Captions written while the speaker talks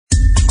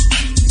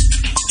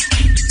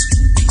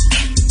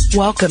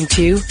Welcome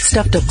to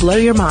Stuff to Blow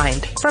Your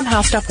Mind from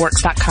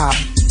HowStuffWorks.com.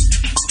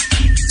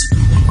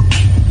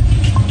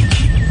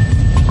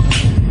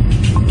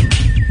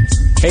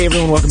 Hey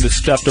everyone, welcome to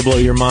Stuff to Blow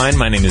Your Mind.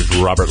 My name is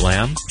Robert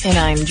Lamb. And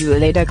I'm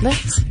Julie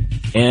Douglas.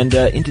 And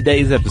in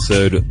today's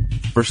episode,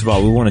 first of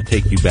all, we want to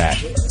take you back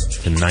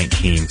to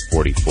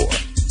 1944.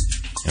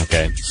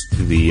 Okay,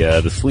 to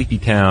the sleepy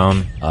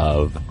town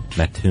of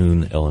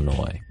Mattoon,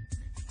 Illinois.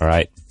 All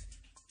right,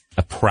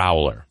 a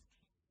prowler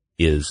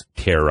is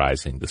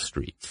terrorizing the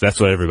streets. That's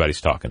what everybody's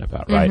talking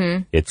about, right?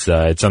 Mm-hmm.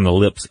 It's on the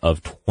lips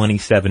of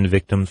 27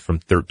 victims from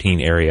 13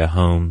 area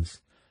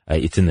homes.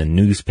 It's in the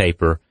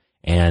newspaper,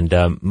 and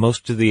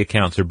most of the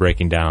accounts are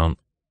breaking down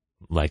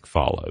like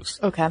follows.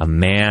 Okay. A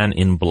man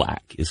in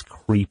black is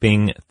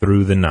creeping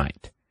through the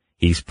night.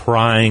 He's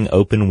prying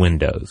open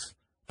windows.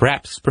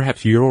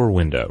 Perhaps your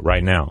window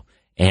right now.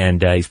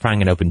 And he's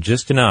prying it open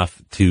just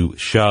enough to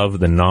shove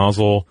the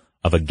nozzle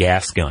of a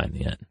gas gun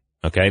in.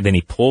 Okay? Then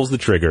he pulls the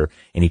trigger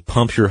and he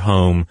pumps your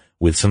home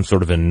with some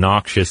sort of a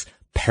noxious,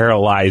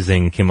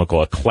 paralyzing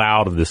chemical, a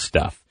cloud of this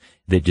stuff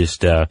that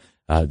just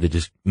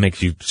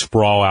makes you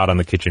sprawl out on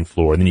the kitchen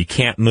floor. And then you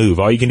can't move.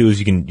 All you can do is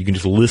you can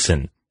just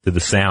listen to the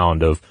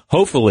sound of,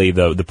 hopefully,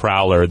 the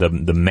prowler,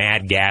 the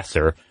mad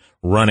gasser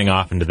running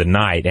off into the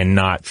night and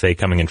not, say,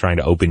 coming and trying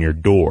to open your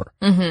door.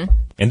 Mm-hmm.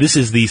 And this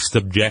is the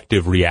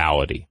subjective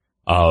reality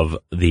of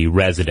the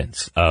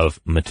residents of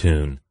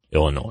Mattoon,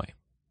 Illinois.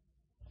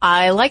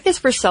 I like this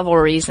for several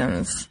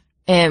reasons.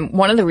 And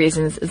one of the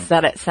reasons is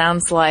that it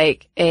sounds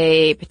like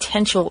a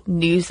potential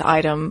news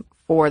item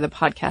for the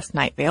podcast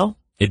Night Vale.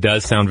 It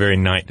does sound very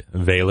Night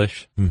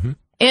Vale-ish. Mm-hmm.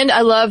 And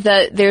I love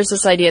that there's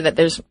this idea that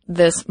there's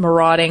this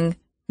marauding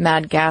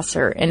mad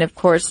gasser. And of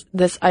course,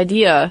 this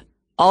idea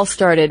all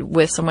started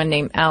with someone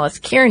named Alice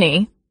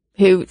Kearney,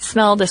 who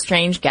smelled a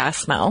strange gas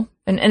smell.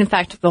 And in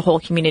fact, the whole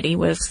community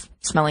was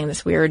smelling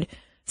this weird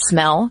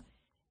smell.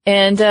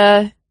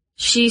 And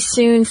she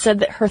soon said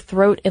that her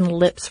throat and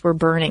lips were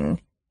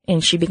burning,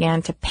 and she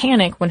began to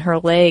panic when her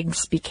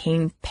legs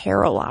became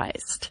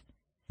paralyzed.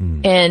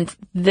 And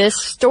this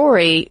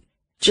story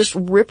just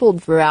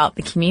rippled throughout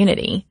the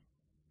community,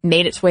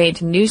 made its way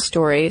into news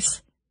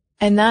stories,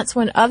 and that's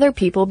when other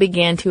people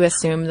began to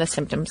assume the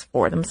symptoms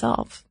for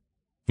themselves.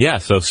 Yeah,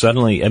 so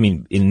suddenly, I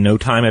mean, in no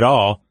time at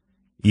all,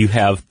 you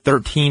have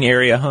 13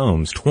 area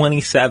homes,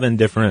 27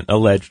 different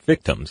alleged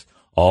victims,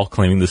 all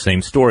claiming the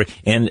same story.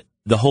 And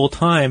the whole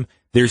time,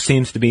 there's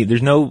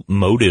no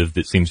motive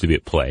that seems to be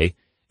at play.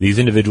 These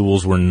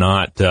individuals were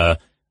not, the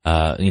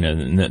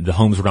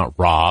homes were not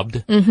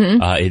robbed.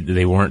 Mm-hmm.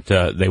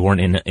 They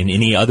weren't in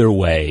any other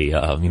way,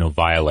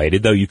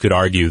 violated. Though you could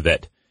argue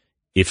that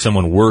if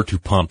someone were to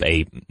pump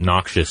a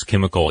noxious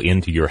chemical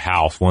into your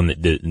house, one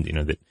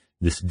that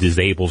this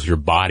disables your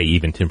body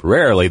even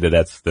temporarily,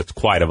 that's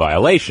quite a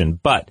violation.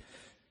 But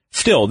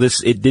still,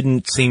 it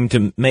didn't seem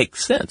to make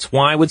sense.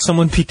 Why would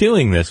someone be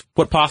doing this?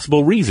 What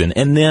possible reason?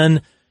 And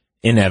then,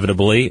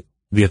 inevitably,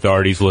 the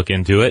authorities look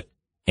into it,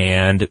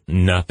 and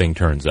nothing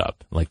turns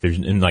up. Like there's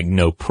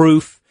no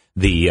proof.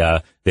 They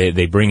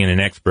bring in an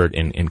expert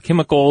in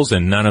chemicals,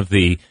 and none of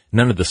the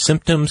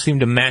symptoms seem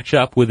to match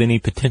up with any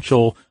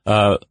potential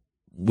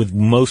with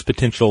most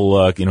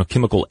potential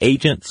chemical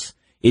agents.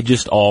 It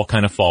just all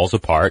kind of falls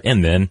apart,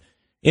 and then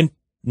in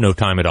no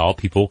time at all,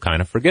 people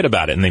kind of forget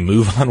about it and they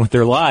move on with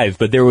their lives.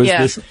 But there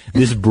was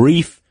this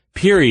brief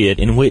period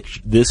in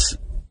which this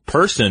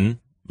person,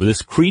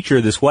 this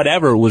creature, this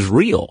whatever was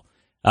real.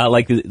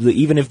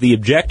 Even if the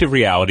objective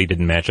reality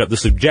didn't match up, the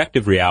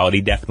subjective reality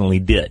definitely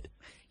did.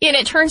 Yeah, and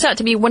it turns out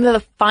to be one of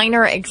the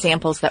finer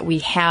examples that we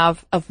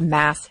have of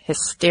mass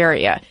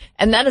hysteria.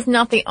 And that is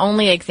not the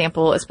only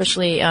example,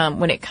 especially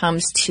when it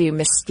comes to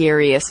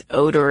mysterious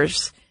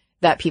odors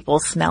that people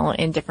smell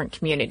in different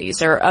communities.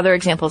 There are other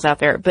examples out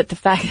there, but the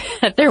fact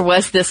that there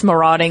was this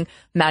marauding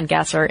mad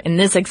gasser in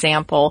this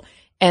example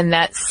and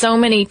that so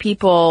many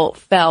people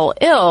fell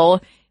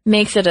ill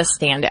makes it a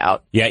standout.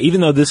 Yeah, even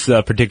though this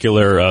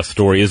particular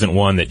story isn't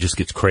one that just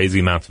gets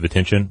crazy amounts of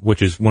attention,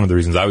 which is one of the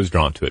reasons I was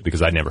drawn to it,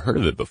 because I'd never heard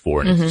of it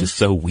before, and it's just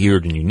so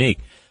weird and unique.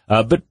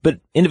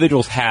 But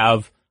individuals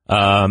have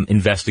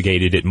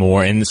investigated it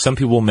more, and some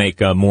people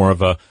make more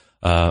of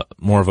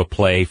a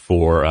play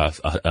for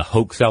a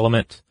hoax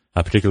element,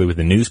 particularly with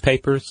the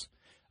newspapers.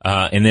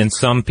 And then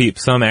some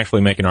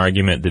actually make an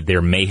argument that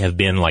there may have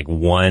been like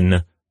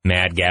one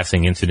mad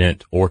gassing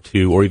incident or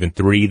two or even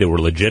three that were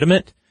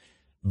legitimate.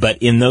 But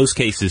in those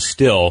cases,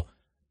 still,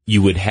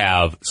 you would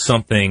have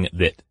something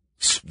that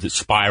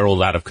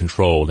spiraled out of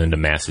control into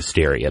mass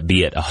hysteria,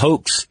 be it a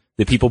hoax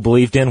that people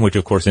believed in, which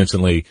of course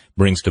instantly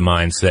brings to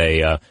mind,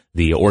 say,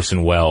 the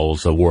Orson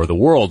Welles War of the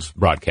Worlds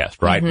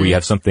broadcast, right? Mm-hmm. Where you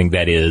have something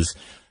that is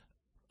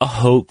a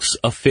hoax,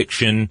 a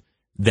fiction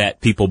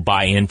that people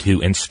buy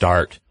into and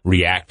start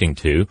reacting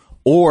to.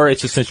 Or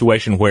it's a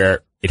situation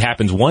where it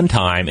happens one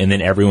time and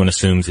then everyone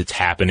assumes it's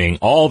happening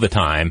all the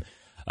time.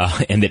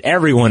 And that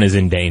everyone is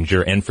in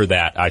danger, and for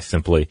that, I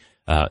simply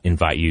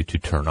invite you to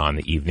turn on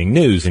the evening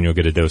news, and you'll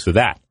get a dose of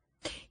that.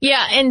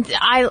 Yeah, and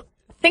I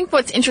think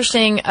what's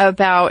interesting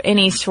about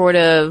any sort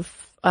of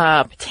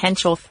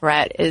potential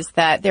threat is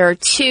that there are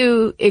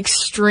two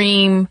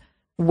extreme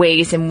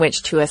ways in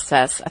which to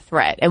assess a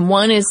threat. And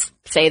one is,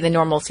 say, the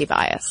normalcy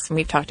bias. And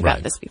we've talked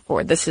about this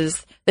before. This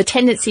is the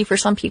tendency for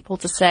some people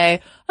to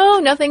say,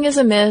 oh, nothing is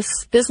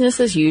amiss, business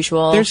as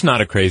usual. There's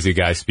not a crazy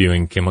guy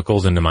spewing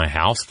chemicals into my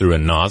house through a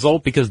nozzle,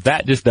 because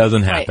that just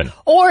doesn't happen. Right.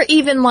 Or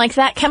even like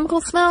that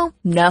chemical smell,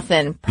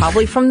 nothing.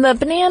 Probably from the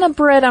banana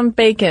bread I'm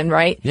baking,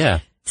 right? Yeah.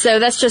 So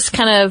that's just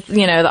kind of,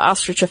 you know, the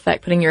ostrich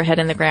effect, putting your head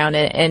in the ground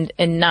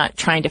and not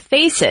trying to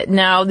face it.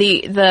 Now,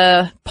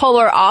 the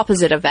polar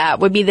opposite of that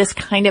would be this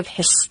kind of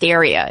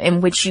hysteria in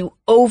which you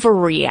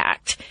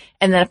overreact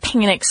and then a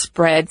panic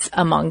spreads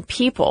among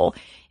people.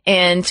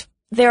 And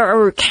there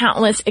are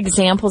countless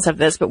examples of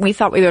this, but we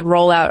thought we would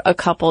roll out a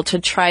couple to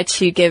try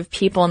to give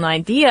people an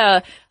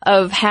idea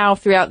of how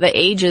throughout the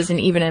ages and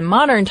even in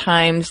modern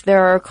times,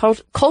 there are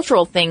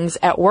cultural things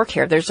at work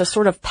here. There's a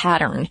sort of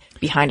pattern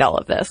behind all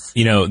of this.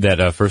 You know,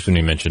 that first one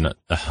you mentioned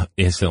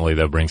instantly,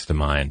 though, brings to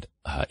mind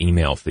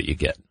emails that you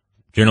get,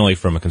 generally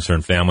from a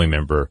concerned family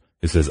member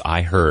who says,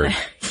 I heard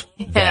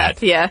that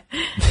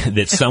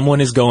that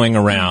someone is going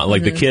around,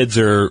 like the kids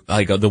are,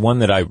 like the one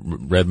that I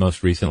read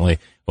most recently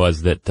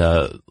was that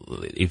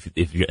if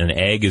an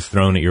egg is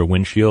thrown at your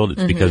windshield,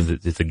 it's because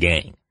it's a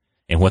gang.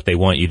 And what they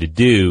want you to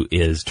do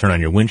is turn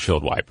on your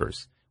windshield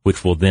wipers,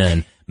 which will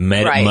then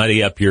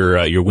muddy up your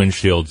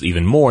windshields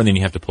even more, and then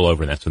you have to pull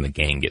over, and that's when the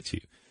gang gets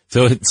you.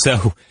 So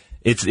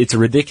it's a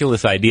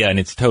ridiculous idea, and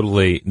it's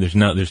totally, there's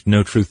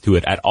no truth to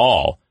it at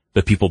all,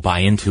 but people buy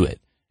into it.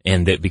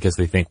 And that because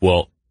they think,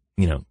 well,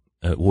 you know,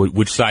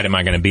 which side am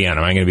I going to be on?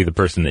 Am I going to be the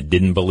person that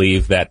didn't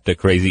believe that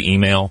crazy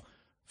email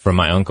from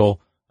my uncle,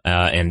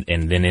 and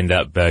then end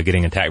up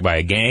getting attacked by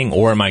a gang,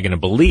 or am I going to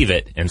believe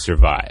it and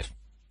survive?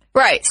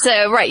 Right.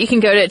 So, you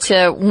can go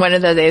to one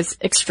of those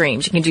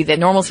extremes. You can do the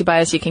normalcy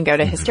bias. You can go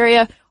to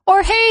hysteria,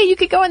 or hey, you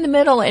could go in the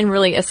middle and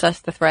really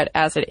assess the threat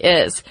as it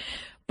is.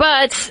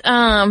 But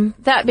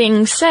that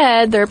being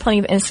said, there are plenty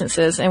of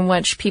instances in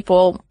which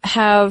people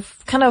have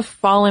kind of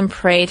fallen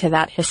prey to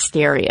that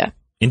hysteria.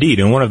 Indeed,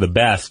 and one of the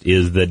best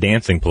is the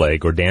dancing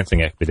plague or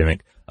dancing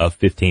epidemic of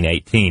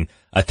 1518,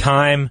 a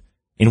time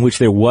in which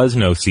there was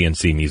no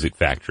CNC music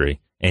factory,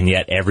 and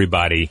yet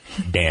everybody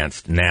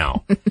danced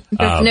now.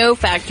 There's no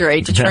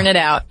factory to turn it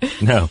out.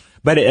 No,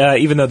 but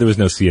even though there was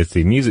no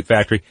CNC music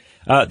factory,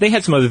 they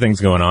had some other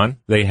things going on.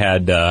 They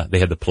had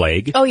the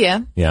plague. Oh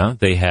yeah. Yeah,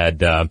 they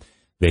had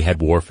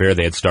warfare,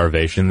 they had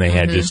starvation, they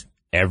had just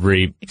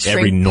every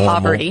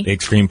normal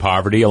extreme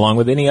poverty, along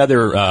with any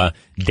other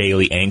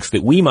daily angst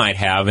that we might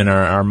have in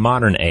our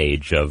modern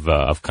age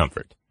of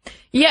comfort.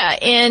 Yeah,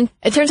 and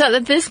it turns out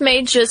that this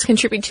may just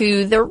contribute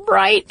to the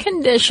right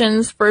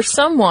conditions for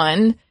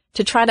someone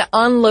to try to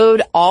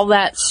unload all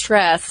that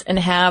stress and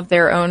have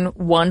their own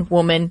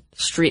one-woman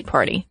street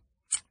party.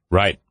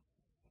 Right.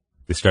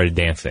 They started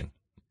dancing.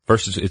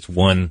 First, it's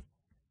one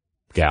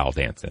gal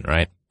dancing,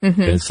 right? Then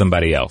it's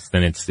somebody else.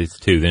 Then it's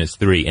two. Then it's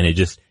three. And it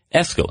just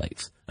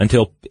escalates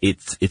until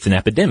it's an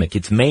epidemic.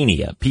 It's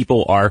mania.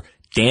 People are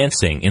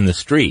dancing in the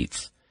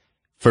streets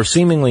for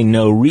seemingly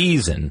no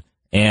reason.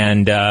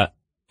 And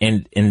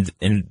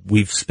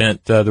we've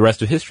spent the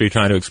rest of history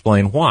trying to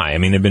explain why. I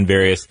mean, there've been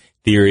various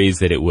theories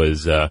that it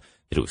was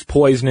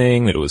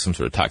poisoning, that it was some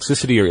sort of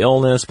toxicity or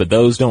illness, but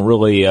those don't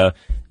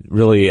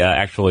really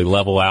actually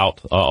level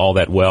out all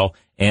that well.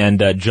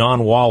 And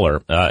John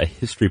Waller, a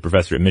history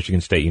professor at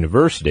Michigan State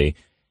University,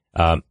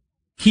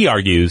 he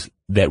argues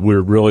that we're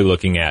really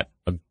looking at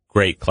a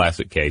great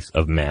classic case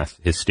of mass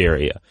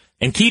hysteria.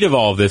 And key to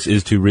all of this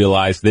is to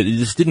realize that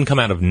this didn't come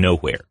out of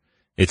nowhere.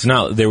 It's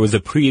not, there was a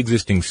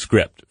pre-existing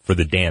script for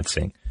the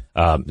dancing,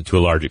 to a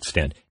large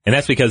extent. And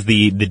that's because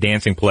the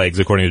dancing plagues,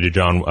 according to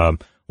John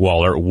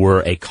Waller,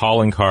 were a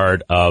calling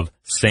card of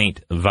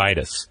Saint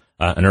Vitus,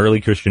 an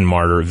early Christian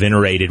martyr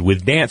venerated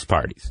with dance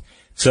parties.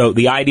 So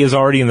the idea is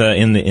already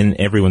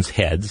in everyone's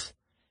heads.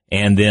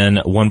 And then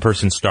one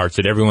person starts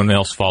it, everyone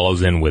else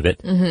follows in with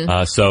it.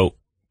 So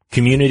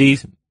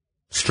communities,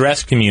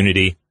 stress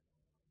community,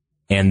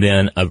 and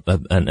then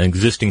an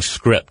existing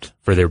script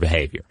for their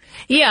behavior.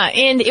 Yeah,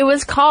 and it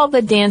was called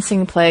the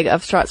Dancing Plague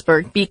of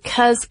Strasbourg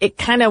because it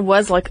kind of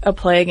was like a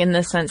plague in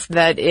the sense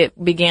that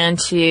it began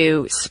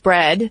to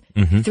spread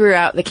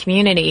throughout the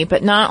community.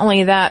 But not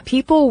only that,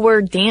 people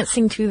were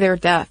dancing to their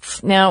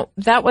deaths. Now,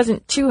 that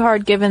wasn't too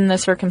hard given the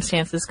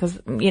circumstances because,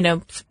 you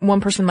know,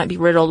 one person might be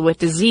riddled with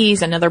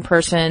disease, another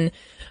person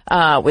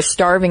was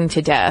starving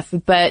to death,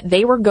 but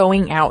they were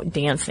going out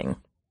dancing.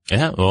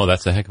 Yeah, well,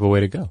 that's a heck of a way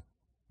to go.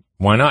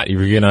 Why not?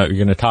 You're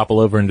gonna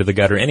topple over into the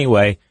gutter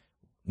anyway.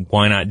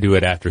 Why not do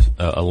it after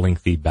a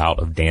lengthy bout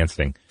of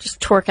dancing? Just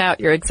torque out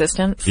your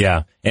existence.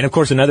 Yeah. And of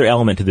course, another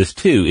element to this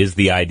too is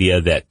the idea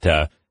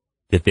that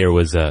there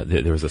was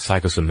a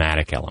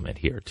psychosomatic element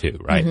here too,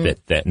 right?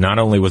 That not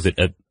only was it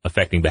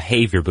affecting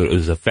behavior, but it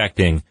was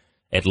affecting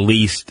at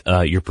least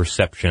your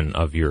perception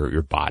of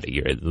your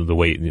body, the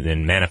way,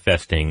 and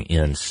manifesting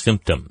in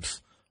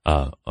symptoms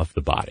of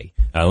the body.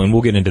 And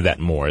we'll get into that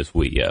more as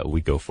we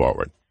go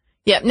forward.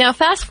 Yep. Now,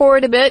 fast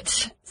forward a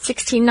bit,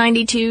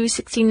 1692,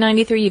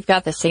 1693, you've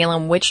got the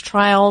Salem witch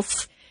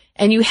trials.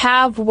 And you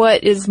have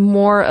what is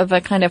more of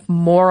a kind of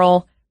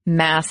moral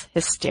mass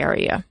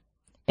hysteria.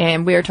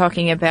 And we are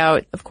talking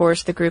about, of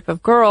course, the group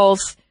of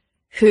girls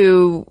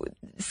who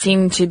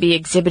seem to be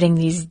exhibiting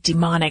these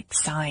demonic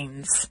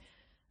signs.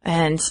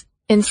 And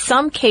in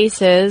some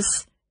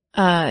cases,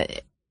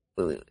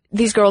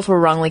 these girls were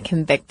wrongly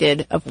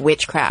convicted of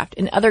witchcraft.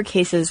 In other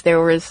cases, there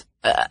was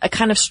a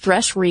kind of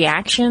stress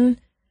reaction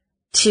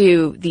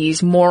to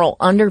these moral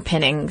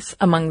underpinnings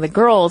among the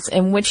girls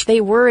in which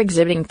they were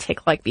exhibiting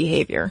tick-like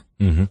behavior.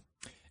 Mm-hmm.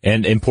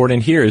 And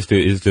important here is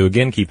to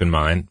again keep in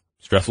mind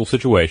stressful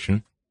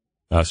situation,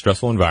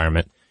 stressful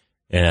environment,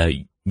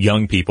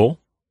 young people,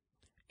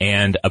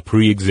 and a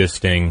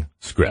pre-existing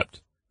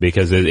script.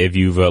 Because if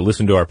you've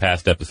listened to our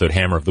past episode,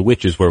 Hammer of the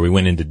Witches, where we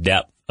went into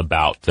depth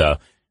about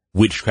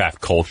witchcraft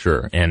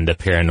culture and the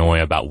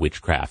paranoia about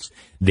witchcrafts,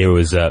 there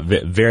was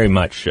very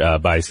much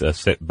by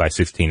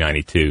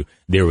 1692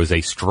 there was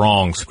a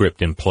strong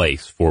script in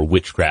place for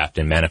witchcraft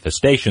and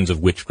manifestations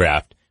of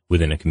witchcraft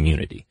within a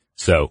community.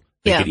 So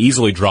they could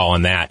easily draw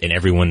on that, and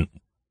everyone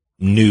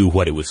knew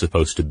what it was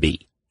supposed to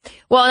be.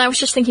 Well, and I was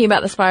just thinking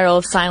about the spiral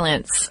of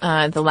silence,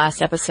 the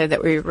last episode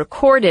that we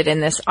recorded,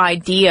 and this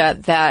idea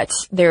that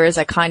there is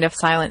a kind of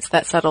silence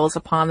that settles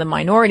upon the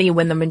minority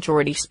when the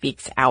majority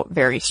speaks out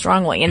very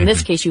strongly. In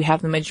this case, you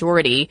have the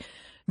majority,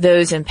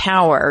 those in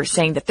power,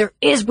 saying that there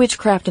is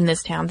witchcraft in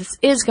this town. This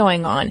is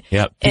going on.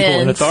 Yeah, people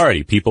in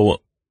authority,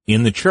 people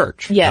in the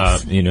church,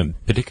 yes,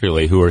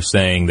 particularly who are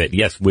saying that,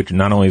 yes,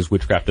 not only is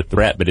witchcraft a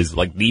threat, but is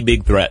like the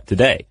big threat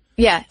today.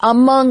 Yeah,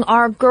 among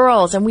our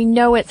girls, and we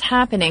know it's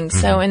happening.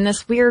 So in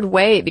this weird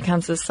way, it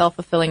becomes a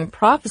self-fulfilling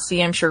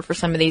prophecy, I'm sure, for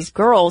some of these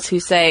girls who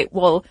say,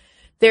 well,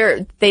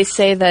 they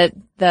say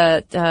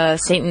that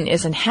Satan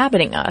is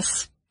inhabiting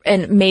us,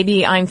 and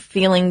maybe I'm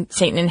feeling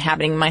Satan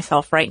inhabiting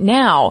myself right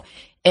now,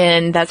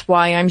 and that's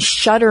why I'm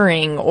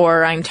shuddering,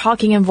 or I'm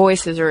talking in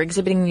voices, or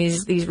exhibiting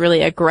these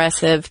really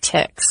aggressive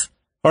tics.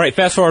 All right,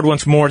 fast forward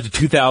once more to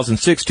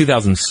 2006,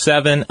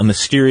 2007. A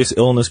mysterious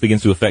illness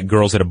begins to affect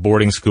girls at a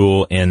boarding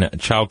school in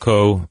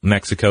Chalco,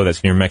 Mexico.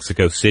 That's near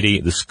Mexico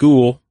City. The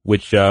school,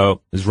 which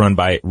is run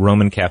by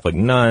Roman Catholic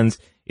nuns,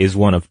 is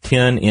one of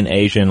 10 in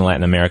Asia and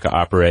Latin America,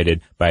 operated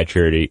by a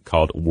charity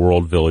called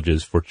World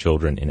Villages for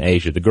Children in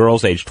Asia. The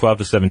girls, aged 12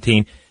 to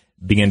 17,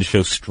 began to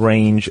show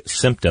strange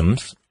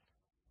symptoms,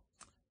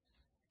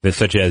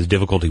 such as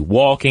difficulty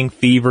walking,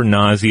 fever,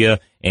 nausea,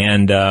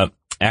 and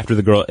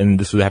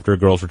this was after a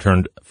girls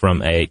returned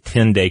from a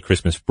 10-day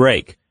Christmas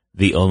break,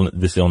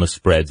 this illness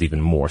spreads even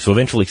more. So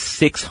eventually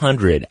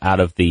 600 out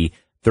of the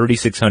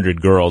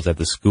 3,600 girls at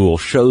the school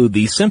showed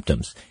these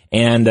symptoms.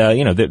 And,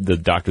 the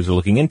doctors are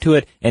looking into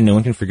it, and no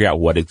one can figure out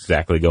what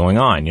exactly going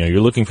on.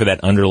 You're looking for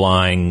that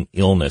underlying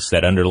illness,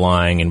 that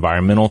underlying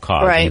environmental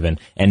cause even,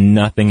 and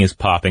nothing is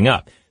popping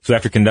up. So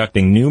after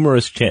conducting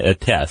numerous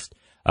tests,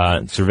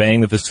 surveying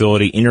the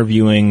facility,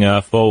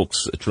 interviewing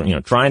folks,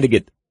 trying to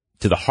get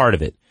to the heart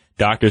of it,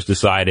 doctors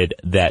decided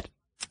that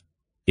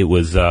it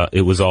was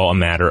all a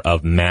matter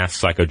of mass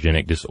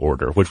psychogenic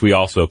disorder, which we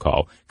also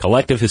call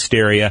collective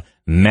hysteria,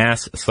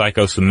 mass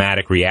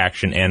psychosomatic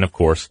reaction, and of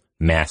course,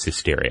 mass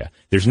hysteria.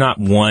 There's not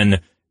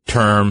one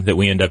term that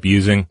we end up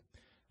using,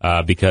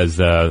 because,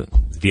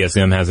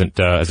 DSM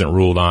hasn't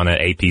ruled on it.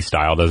 AP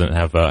style doesn't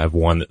have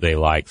one that they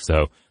like.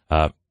 So,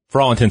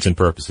 for all intents and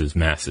purposes,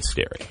 mass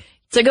hysteria.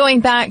 So going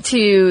back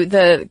to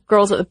the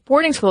girls at the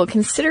boarding school,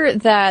 consider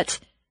that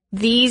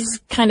these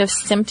kind of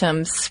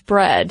symptoms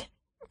spread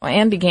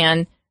and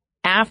began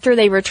after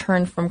they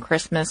returned from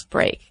Christmas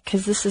break,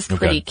 because this is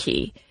pretty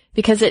key.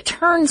 Because it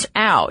turns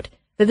out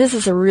that this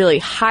is a really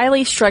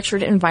highly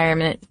structured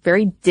environment,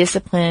 very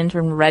disciplined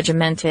and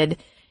regimented,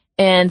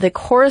 and the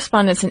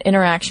correspondence and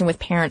interaction with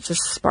parents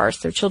is sparse.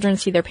 Their children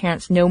see their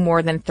parents no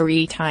more than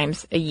 3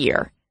 times a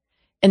year.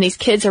 And these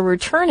kids are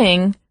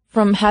returning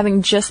from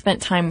having just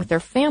spent time with their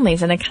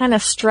families, and a kind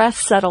of stress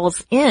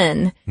settles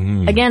in,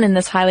 again, in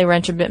this highly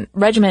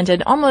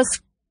regimented,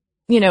 almost,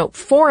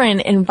 foreign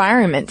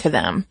environment to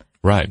them.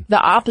 Right. The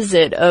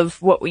opposite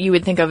of what you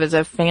would think of as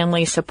a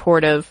family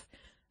supportive,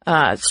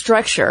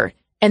 structure.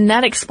 And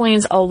that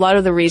explains a lot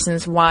of the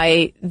reasons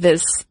why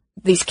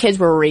these kids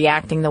were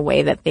reacting the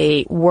way that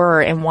they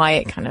were, and why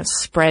it kind of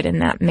spread in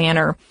that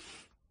manner.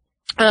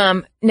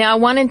 Now I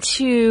wanted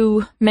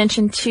to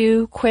mention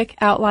 2 quick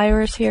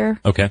outliers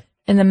here. Okay.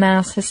 In the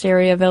mass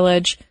hysteria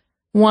village.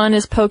 One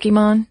is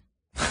Pokemon.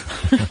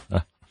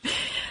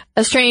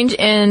 A strange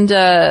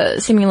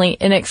and seemingly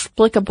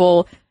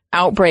inexplicable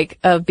outbreak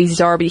of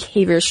bizarre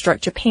behavior struck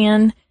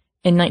Japan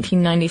in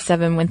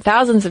 1997 when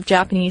thousands of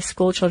Japanese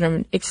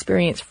schoolchildren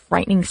experienced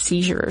frightening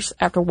seizures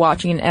after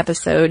watching an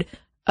episode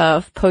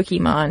of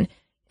Pokemon.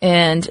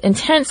 And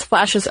intense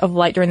flashes of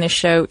light during the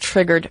show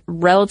triggered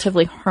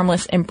relatively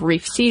harmless and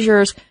brief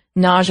seizures,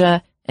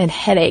 nausea, and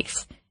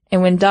headaches.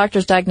 And when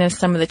doctors diagnosed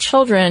some of the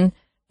children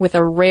with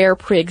a rare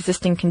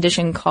pre-existing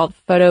condition called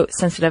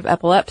photosensitive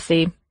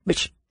epilepsy,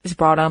 which is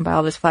brought on by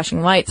all those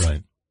flashing lights,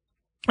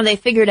 they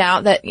figured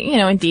out that,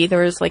 indeed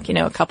there was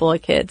a couple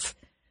of kids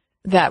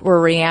that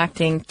were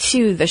reacting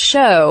to the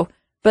show,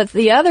 but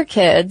the other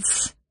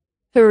kids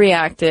who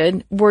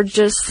reacted were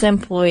just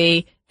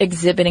simply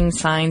exhibiting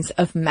signs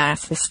of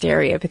mass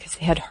hysteria because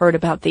they had heard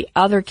about the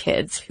other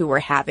kids who were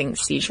having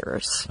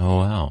seizures. Oh,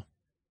 wow.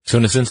 So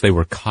in a sense, they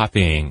were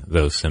copying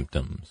those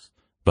symptoms,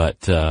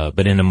 but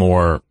in a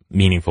more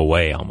meaningful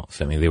way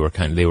almost. I mean, they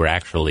were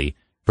actually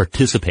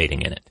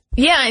participating in it.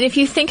 Yeah, and if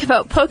you think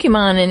about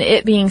Pokemon and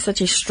it being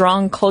such a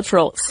strong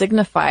cultural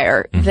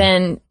signifier,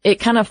 then it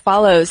kind of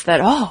follows that,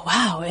 oh,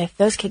 wow, if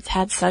those kids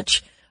had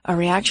such a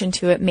reaction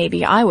to it,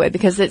 maybe I would,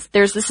 because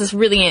this is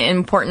really an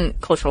important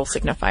cultural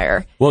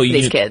signifier for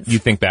these kids. You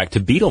think back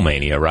to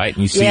Beatlemania, right?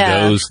 And you see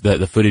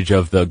the footage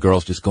of the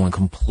girls just going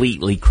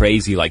completely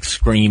crazy, like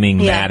screaming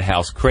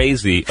madhouse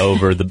crazy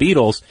over the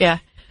Beatles. Yeah.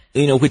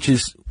 Which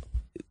is,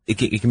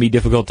 it can be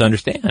difficult to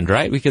understand,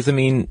 right? Because, I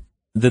mean,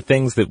 the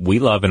things that we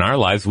love in our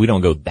lives, we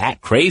don't go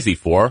that crazy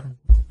for,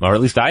 or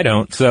at least I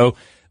don't. So,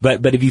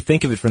 but if you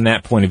think of it from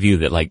that point of view,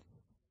 that like,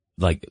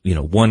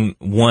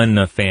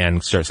 one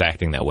fan starts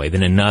acting that way,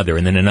 then another,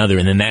 and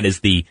then that is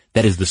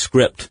the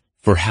script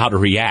for how to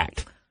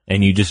react.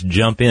 And you just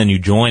jump in, you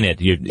join it.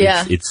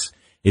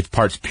 It's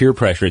parts peer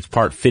pressure, it's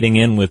part fitting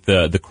in with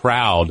the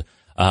crowd.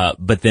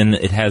 But then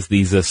it has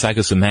these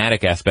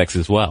psychosomatic aspects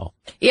as well.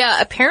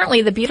 Yeah,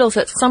 apparently the Beatles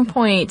at some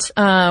point,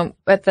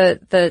 at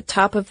the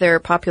top of their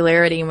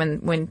popularity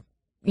when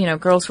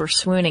girls were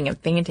swooning and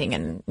fainting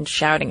and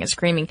shouting and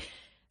screaming,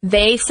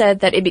 they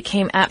said that it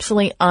became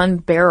absolutely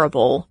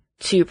unbearable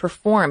to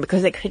perform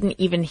because they couldn't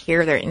even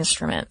hear their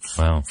instruments.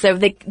 Wow. So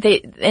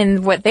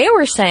and what they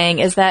were saying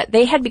is that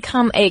they had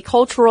become a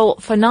cultural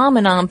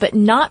phenomenon, but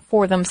not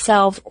for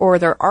themselves or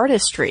their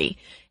artistry.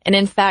 And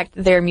in fact,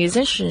 their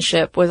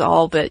musicianship was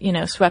all but,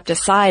 swept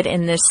aside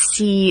in this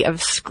sea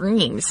of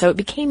screams. So it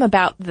became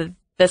about the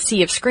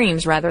sea of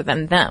screams rather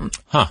than them.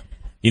 Huh.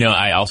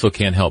 I also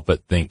can't help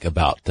but think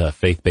about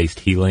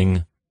faith-based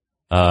healing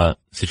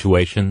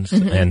situations,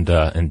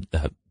 and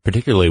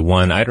particularly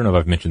one. I don't know if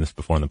I've mentioned this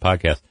before on the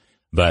podcast,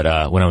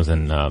 but when I was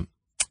in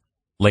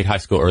late high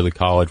school, early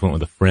college, went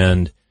with a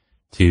friend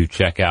to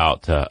check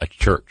out a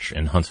church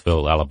in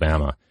Huntsville,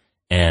 Alabama.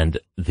 And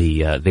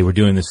they were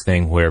doing this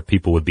thing where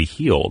people would be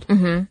healed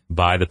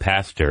by the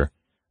pastor,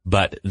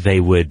 but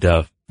they would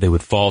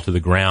fall to the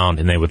ground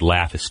and they would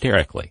laugh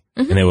hysterically,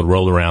 and they would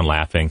roll around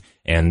laughing,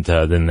 and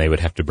then they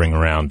would have to bring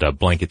around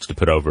blankets to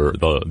put over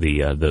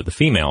the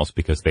females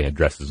because they had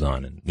dresses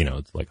on, and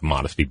it's like a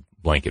modesty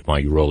blanket while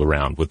you roll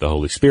around with the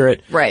Holy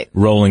Spirit, right,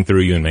 rolling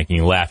through you and making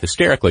you laugh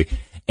hysterically.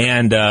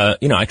 And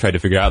I tried to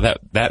figure out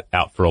that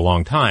out for a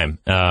long time,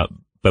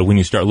 but when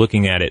you start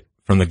looking at it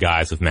from the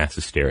guise of mass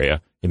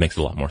hysteria, it makes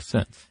a lot more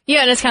sense.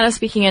 Yeah, and it's kind of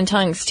speaking in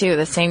tongues, too.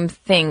 The same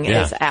thing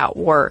is at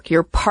work.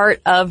 You're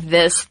part of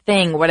this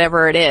thing,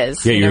 whatever it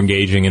is. Yeah, you're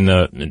engaging in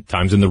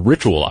the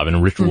ritual of it.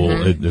 And ritual,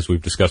 as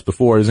we've discussed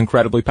before, is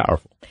incredibly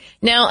powerful.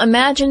 Now,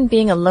 imagine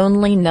being a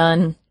lonely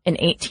nun in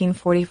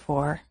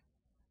 1844.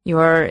 You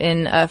are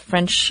in a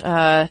French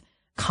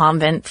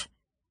convent,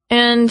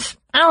 and,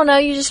 I don't know,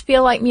 you just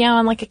feel like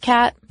meowing like a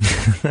cat.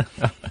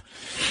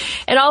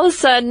 And all of a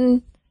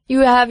sudden, you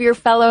have your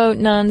fellow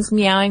nuns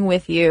meowing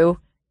with you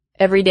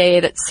every day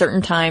at a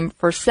certain time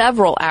for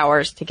several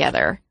hours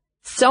together.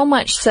 So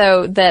much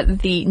so that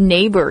the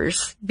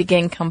neighbors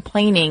begin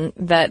complaining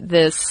that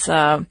this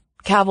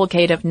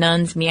cavalcade of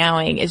nuns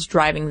meowing is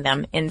driving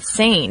them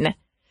insane.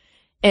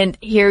 And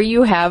here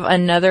you have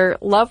another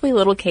lovely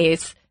little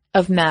case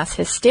of mass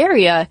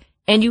hysteria,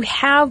 and you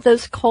have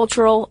those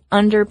cultural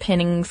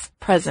underpinnings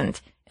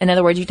present. In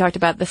other words, you talked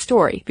about the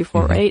story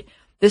before, right?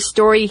 The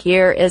story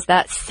here is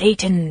that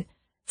Satan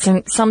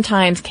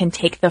sometimes can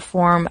take the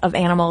form of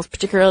animals,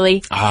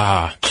 particularly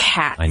cats.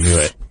 I knew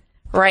it.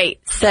 Right.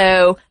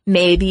 So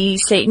maybe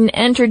Satan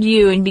entered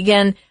you and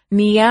began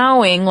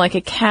meowing like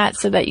a cat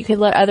so that you could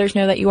let others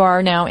know that you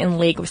are now in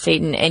league with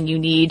Satan and you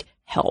need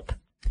help.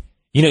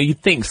 You'd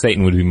think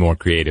Satan would be more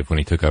creative when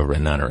he took over a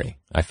nunnery.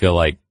 I feel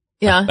like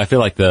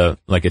the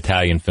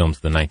Italian films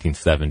of the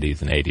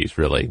 1970s and 80s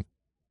really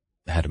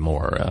had a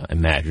more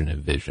imaginative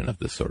vision of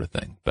this sort of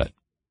thing. But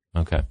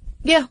okay.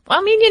 Yeah,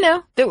 I mean,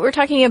 that we're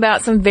talking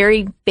about some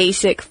very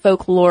basic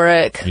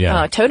folkloric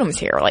totems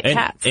here, like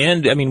cats.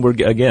 And, I mean, we're,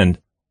 again,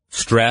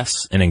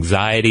 stress and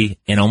anxiety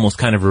and almost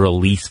kind of a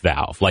release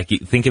valve. Like, you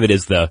think of it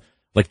as the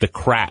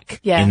crack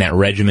in that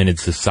regimented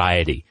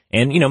society.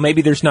 And,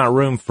 maybe there's not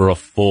room for a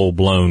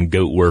full-blown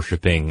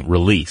goat-worshipping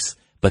release,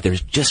 but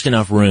there's just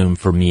enough room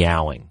for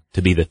meowing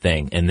to be the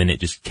thing, and then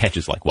it just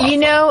catches like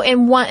wildfire.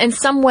 In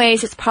some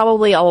ways, it's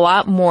probably a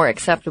lot more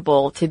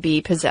acceptable to be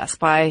possessed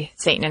by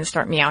Satan and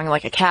start meowing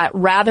like a cat,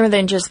 rather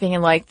than just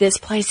being like, this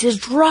place is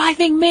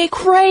driving me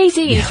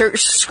crazy, and start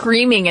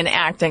screaming and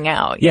acting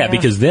out. Yeah,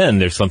 because then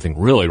there's something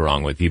really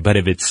wrong with you. But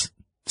if it's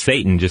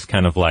Satan, just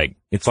kind of like,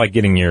 it's like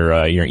getting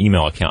your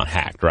email account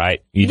hacked,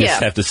 right? You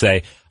just have to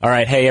say, all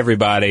right, hey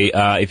everybody,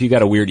 if you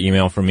got a weird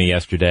email from me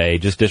yesterday,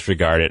 just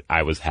disregard it.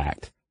 I was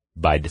hacked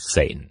by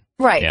Satan.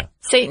 Right. Yeah.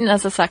 Satan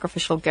as a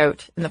sacrificial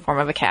goat in the form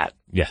of a cat.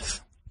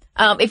 Yes.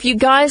 If you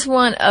guys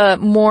want a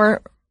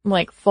more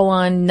like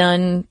full-on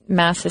nun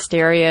mass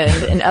hysteria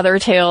and other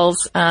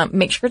tales,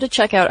 make sure to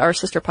check out our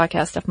sister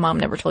podcast, If Mom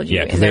Never Told You,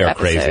 Yeah, in their they are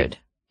episode. crazy.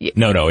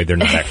 No, they're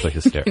not actually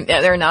hysterical.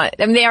 Yeah, they're not.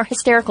 I mean, they are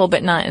hysterical,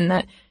 but not in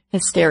that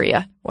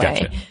hysteria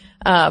way.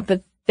 Gotcha.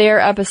 But their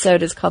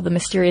episode is called The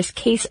Mysterious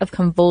Case of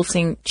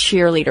Convulsing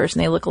Cheerleaders,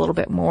 and they look a little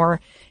bit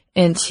more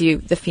into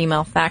the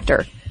female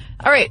factor.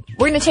 All right,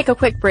 we're going to take a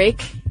quick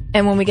break,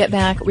 and when we get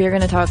back, we are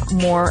going to talk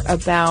more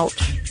about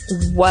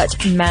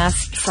what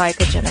mass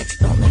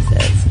psychogenic illness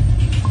is.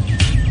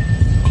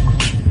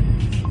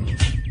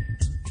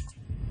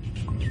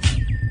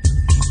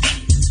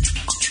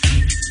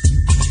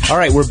 All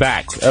right, we're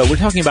back. We're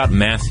talking about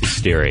mass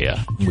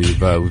hysteria.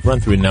 We've run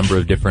through a number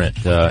of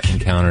different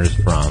encounters,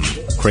 from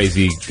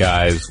crazy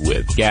guys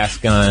with gas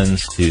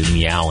guns to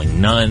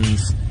meowing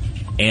nuns,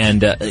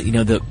 and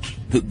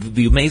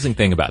the amazing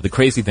thing about it, the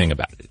crazy thing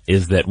about it,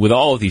 is that with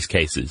all of these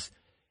cases,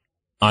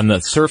 on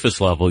the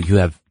surface level, you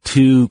have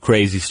two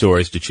crazy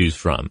stories to choose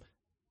from.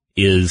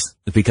 Is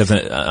because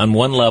on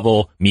one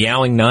level,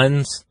 meowing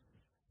nuns,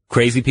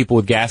 crazy people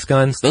with gas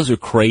guns, those are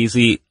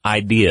crazy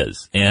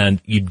ideas, and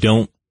you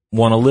don't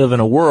want to live in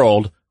a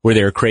world where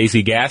there are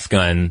crazy gas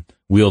gun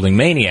wielding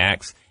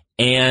maniacs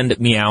and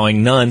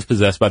meowing nuns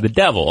possessed by the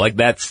devil. Like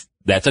that's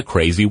a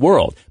crazy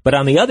world. But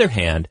on the other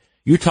hand,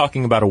 you're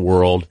talking about a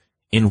world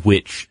in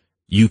which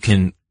you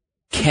can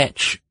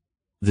catch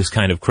this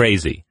kind of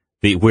crazy,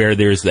 where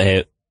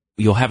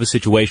you'll have a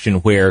situation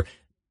where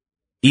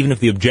even if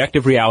the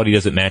objective reality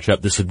doesn't match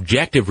up, the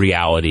subjective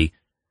reality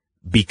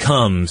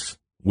becomes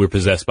we're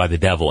possessed by the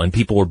devil, and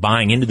people are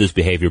buying into this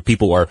behavior.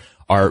 People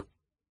are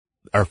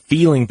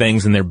feeling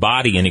things in their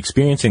body and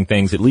experiencing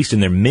things, at least in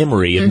their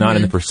memory, if not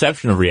in the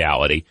perception of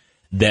reality,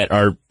 that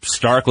are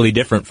starkly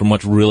different from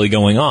what's really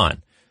going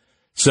on.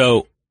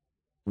 So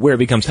where it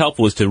becomes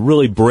helpful is to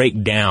really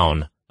break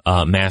down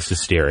mass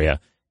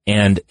hysteria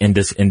and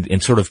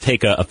sort of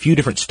take a few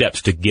different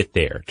steps to get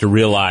there, to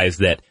realize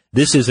that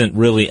this isn't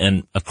really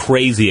a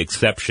crazy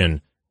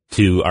exception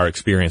to our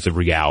experience of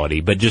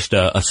reality, but just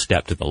a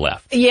step to the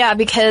left. Yeah,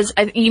 because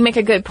you make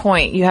a good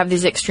point. You have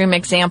these extreme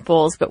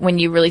examples, but when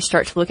you really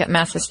start to look at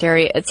mass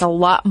hysteria, it's a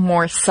lot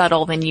more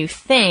subtle than you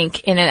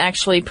think, and it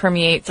actually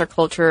permeates our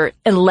culture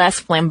in less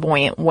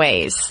flamboyant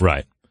ways.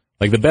 Right.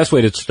 Like the best way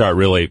to start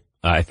really,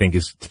 I think,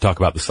 is to talk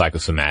about the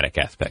psychosomatic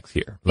aspects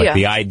here. Like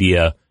the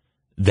idea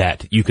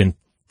that you can,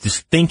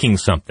 just thinking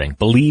something,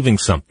 believing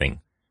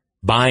something,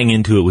 buying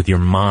into it with your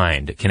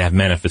mind can have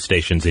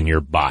manifestations in your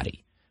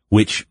body,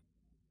 which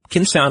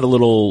can sound a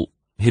little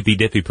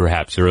hippy-dippy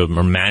perhaps, or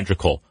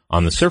magical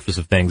on the surface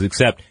of things,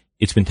 except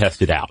it's been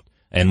tested out.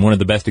 And one of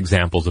the best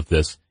examples of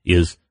this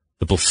is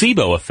the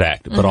placebo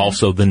effect, but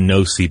also the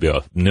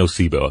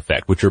nocebo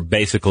effect, which are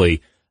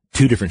basically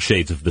two different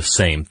shades of the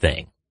same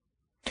thing.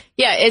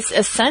 Yeah, it's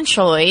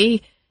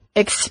essentially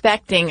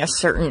expecting a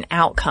certain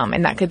outcome,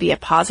 and that could be a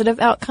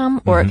positive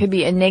outcome or it could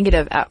be a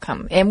negative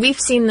outcome. And we've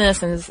seen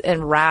this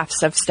in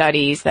rafts of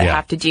studies that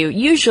have to do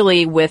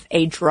usually with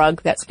a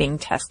drug that's being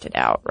tested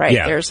out, right?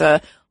 Yeah. There's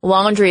a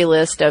laundry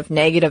list of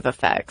negative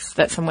effects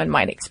that someone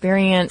might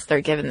experience. They're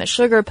given the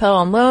sugar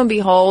pill, and lo and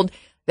behold,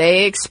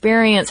 they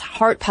experience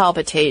heart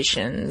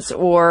palpitations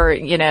or,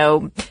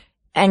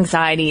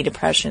 anxiety,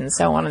 depression,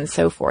 so on and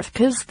so forth,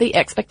 because the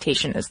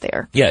expectation is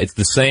there. Yeah, it's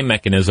the same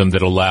mechanism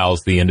that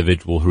allows the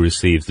individual who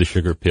receives the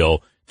sugar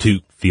pill to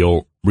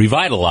feel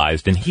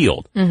revitalized and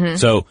healed.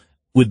 So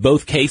with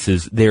both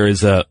cases,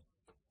 there's a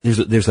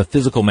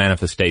physical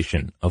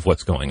manifestation of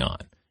what's going on.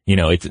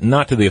 It's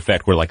not to the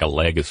effect where like a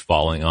leg is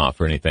falling off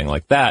or anything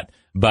like that,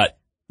 but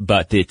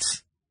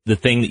it's the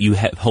thing that you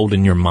hold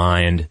in your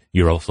mind,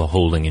 you're also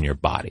holding in your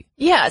body.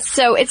 Yeah,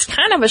 so it's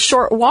kind of a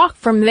short walk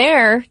from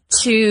there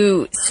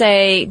to,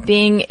 say,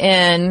 being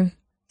in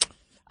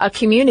a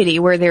community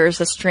where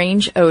there's a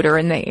strange odor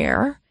in the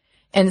air,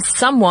 and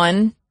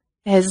someone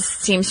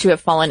seems to have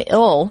fallen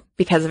ill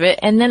because of it,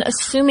 and then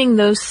assuming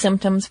those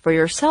symptoms for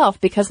yourself,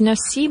 because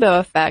nocebo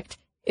effect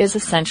is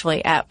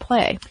essentially at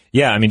play.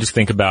 Yeah, I mean, just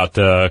think about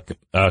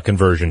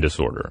conversion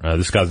disorder.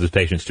 This causes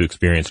patients to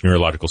experience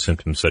neurological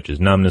symptoms such as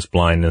numbness,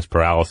 blindness,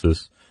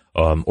 paralysis,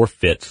 or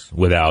fits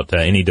without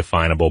any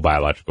definable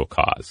biological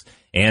cause.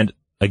 And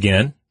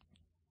again,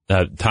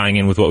 tying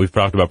in with what we've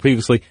talked about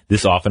previously,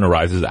 this often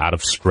arises out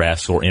of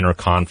stress or inner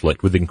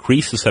conflict with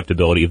increased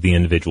susceptibility if the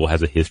individual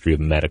has a history of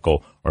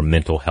medical or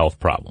mental health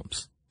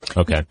problems.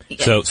 Okay.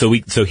 Yeah.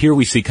 So here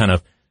we see kind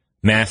of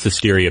mass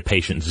hysteria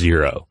patient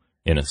zero.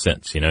 In a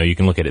sense, you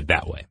can look at it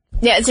that way.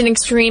 Yeah, it's an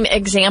extreme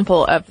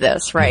example of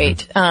this,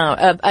 right?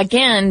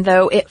 Again,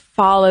 though, it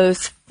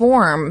follows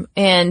form,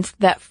 and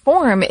that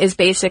form is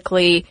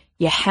basically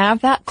you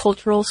have that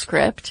cultural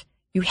script,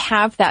 you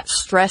have that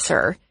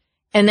stressor,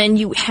 and then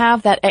you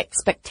have that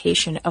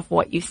expectation of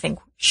what you think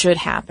should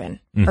happen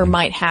or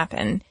might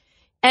happen.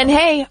 And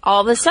hey,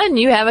 all of a sudden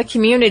you have a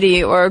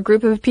community or a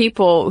group of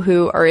people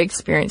who are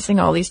experiencing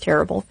all these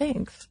terrible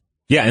things.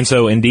 Yeah, and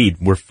so indeed,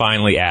 we're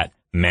finally at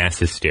mass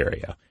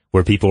hysteria,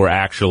 where people are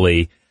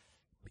actually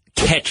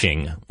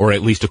catching or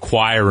at least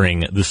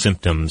acquiring the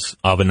symptoms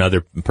of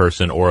another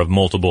person or of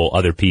multiple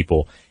other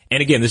people.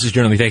 And again, this is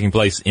generally taking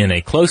place in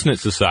a close-knit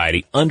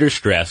society under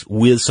stress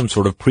with some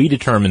sort of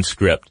predetermined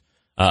script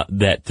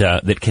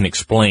that can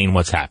explain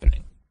what's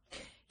happening.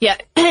 Yeah.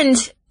 And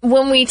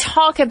when we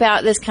talk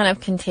about this kind of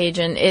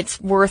contagion,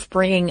 it's worth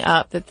bringing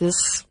up that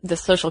the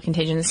social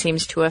contagion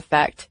seems to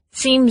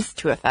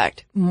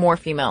affect more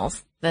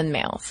females than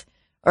males,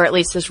 or at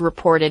least is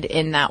reported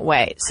in that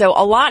way. So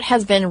a lot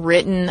has been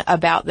written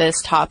about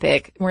this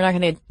topic. We're not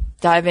going to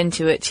dive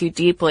into it too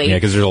deeply. Yeah,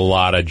 because there's a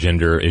lot of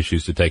gender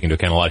issues to take into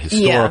account, a lot of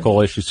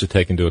historical issues to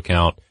take into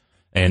account.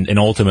 And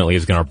ultimately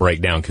it's going to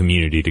break down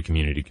community to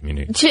community.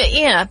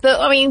 Yeah,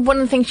 but I mean, one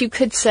of the things you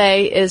could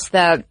say is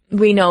that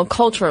we know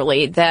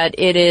culturally that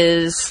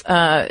it's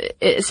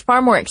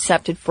far more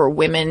accepted for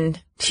women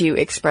to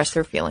express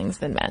their feelings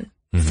than men.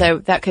 Mm-hmm. So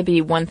that could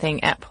be one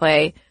thing at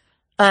play.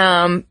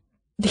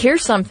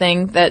 Here's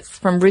something that's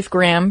from Ruth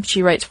Graham.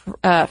 She writes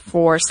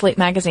for Slate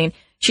Magazine.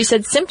 She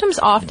said, symptoms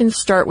often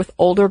start with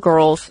older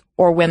girls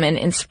or women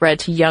and spread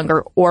to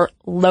younger or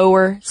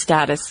lower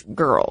status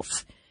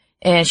girls.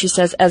 And she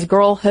says, as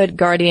girlhood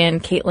guardian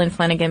Caitlin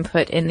Flanagan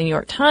put in the New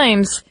York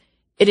Times,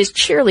 it is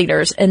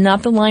cheerleaders and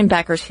not the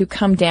linebackers who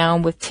come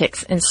down with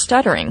tics and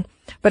stuttering.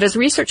 But as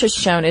research has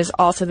shown, it is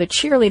also the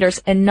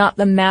cheerleaders and not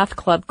the math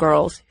club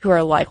girls who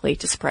are likely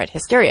to spread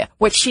hysteria.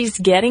 What she's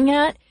getting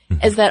at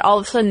is that all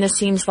of a sudden this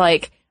seems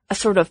like a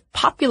sort of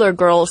popular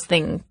girls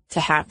thing to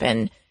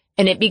happen.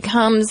 And it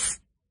becomes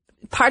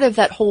part of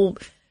that whole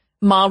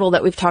model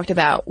that we've talked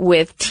about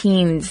with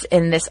teens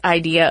and this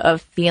idea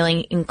of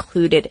feeling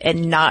included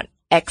and not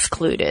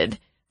excluded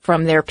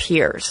from their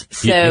peers.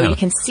 So you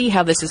can see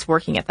how this is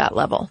working at that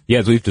level. Yeah,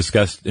 as we've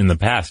discussed in the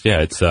past,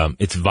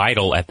 it's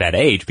vital at that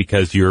age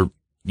because you've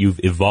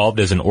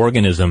evolved as an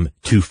organism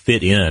to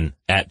fit in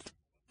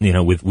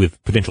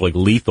with potentially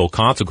lethal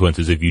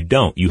consequences if you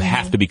don't. You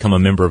have to become a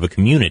member of a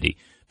community.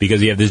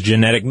 Because you have this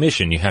genetic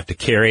mission you have to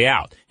carry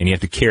out, and you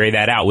have to carry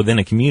that out within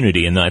a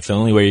community, and that's the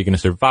only way you're going to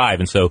survive.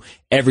 And so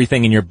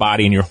everything in your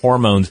body and your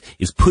hormones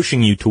is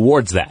pushing you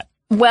towards that.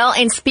 Well,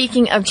 and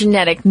speaking of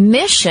genetic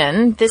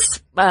mission,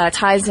 this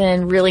ties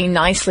in really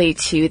nicely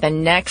to the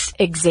next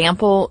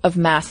example of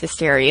mass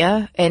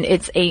hysteria, and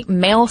it's a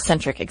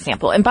male-centric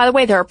example. And by the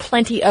way, there are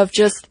plenty of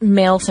just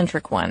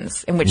male-centric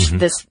ones in which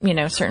this,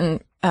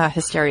 certain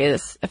hysteria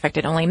is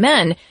affected only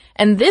men.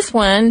 And this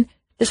one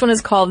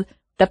is called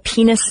the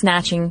penis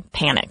snatching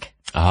panic.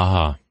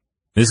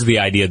 This is the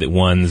idea that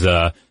one's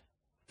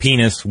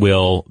penis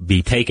will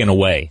be taken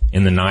away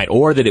in the night,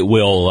 or that it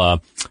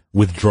will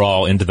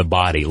withdraw into the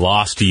body,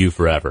 lost to you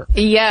forever.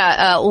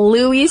 Yeah,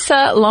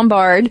 Louisa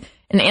Lombard,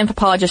 an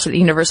anthropologist at the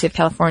University of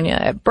California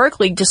at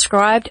Berkeley,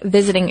 described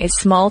visiting a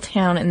small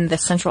town in the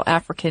Central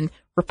African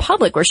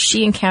Republic where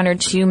she encountered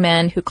two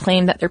men who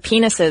claimed that their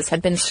penises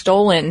had been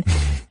stolen.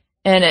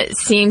 And it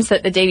seems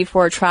that the day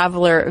before, a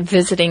traveler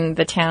visiting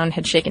the town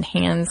had shaken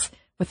hands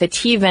with a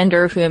tea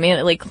vendor who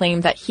immediately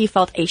claimed that he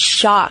felt a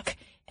shock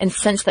and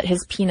sensed that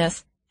his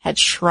penis had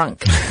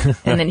shrunk.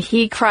 And then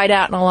he cried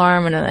out in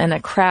alarm, and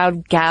a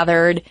crowd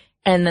gathered,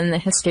 and then the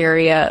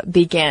hysteria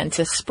began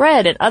to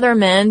spread, and other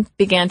men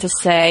began to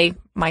say,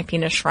 my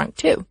penis shrunk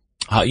too.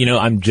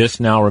 I'm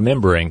just now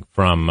remembering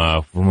from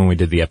when we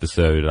did the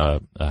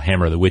episode,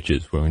 Hammer of the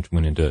Witches, where we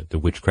went into the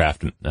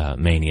witchcraft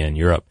mania in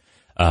Europe,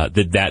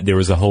 that there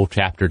was a whole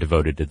chapter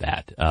devoted to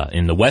that,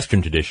 in the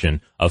Western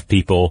tradition of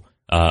people,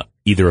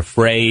 either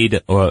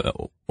afraid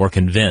or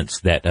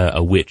convinced that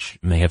a witch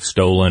may have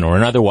stolen or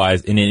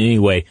otherwise in any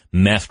way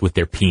messed with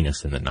their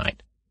penis in the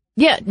night.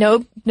 Yeah,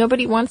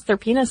 nobody wants their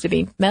penis to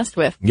be messed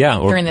with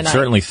during the night.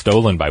 Certainly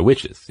stolen by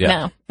witches. Yeah.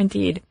 No,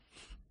 indeed.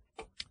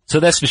 So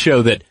that's to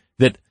show that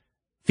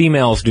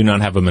females do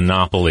not have a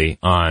monopoly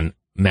on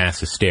mass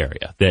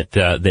hysteria,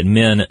 that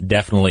men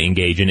definitely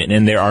engage in it,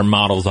 and there are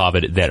models of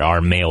it that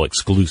are male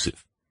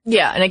exclusive.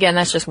 Yeah, and again,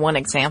 that's just one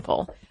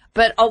example.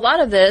 But a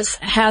lot of this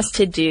has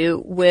to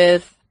do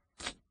with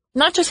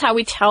not just how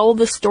we tell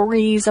the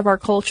stories of our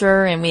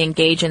culture and we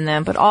engage in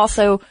them, but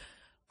also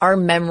our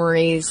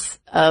memories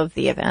of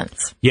the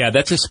events. Yeah,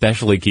 that's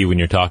especially key when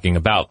you're talking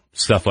about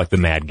stuff like the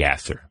Mad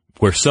Gasser,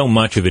 where so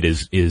much of it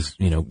is,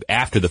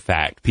 after the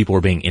fact, people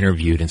are being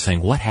interviewed and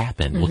saying, what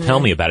happened? Well, tell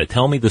me about it.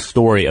 Tell me the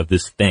story of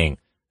this thing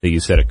that you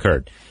said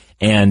occurred.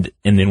 And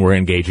then we're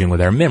engaging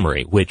with our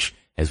memory, which,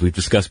 as we've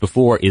discussed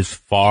before, is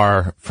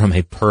far from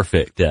a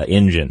perfect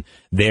engine.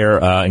 There,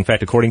 in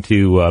fact, according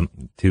to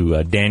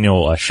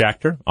Daniel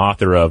Schachter,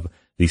 author of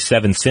The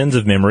 7 Sins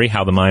of Memory,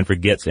 How the Mind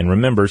Forgets and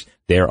Remembers,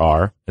 there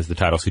are, as the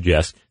title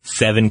suggests,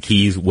 7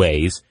 key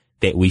ways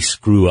that we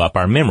screw up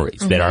our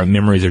memories, that our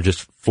memories are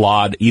just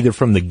flawed either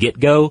from the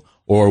get-go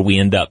or we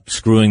end up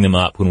screwing them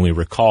up when we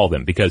recall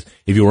them. Because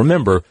if you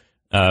remember,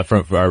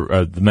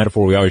 the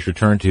metaphor we always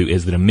return to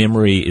is that a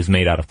memory is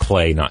made out of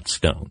clay, not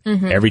stone.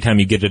 Every time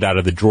you get it out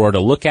of the drawer to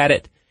look at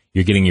it,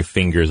 you're getting your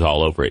fingers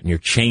all over it and you're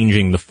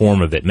changing the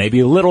form of it,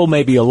 maybe a little,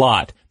 maybe a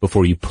lot,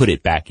 before you put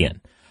it back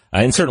in.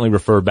 And certainly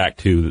refer back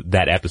to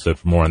that episode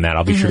for more on that.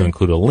 I'll be sure to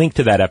include a link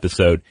to that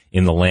episode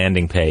in the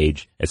landing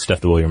page at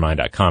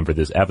StuffToBlowYourMind.com for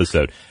this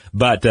episode.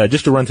 But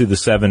just to run through the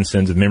 7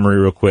 sins of memory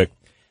real quick,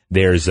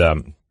 there's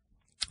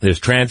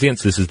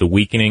transience. This is the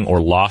weakening or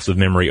loss of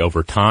memory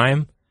over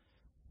time.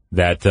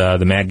 that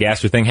the mad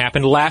gasser thing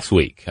happened last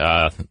week.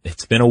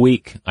 It's been a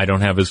week. I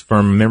don't have as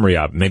firm a memory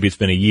of it. Maybe it's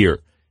been a year.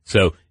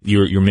 So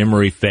your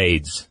memory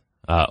fades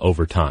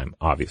over time,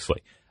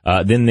 obviously.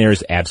 Then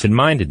there's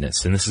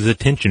absent-mindedness, and this is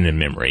attention in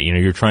memory.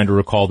 You're trying to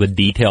recall the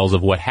details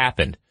of what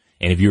happened.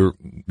 And if you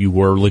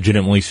were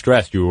legitimately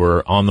stressed, you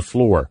were on the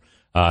floor,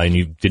 and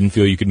you didn't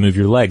feel you could move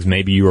your legs,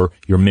 maybe your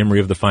memory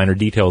of the finer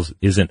details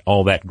isn't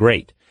all that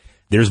great.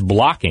 There's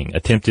blocking.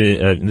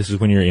 This is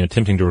when you're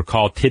attempting to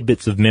recall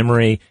tidbits of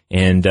memory,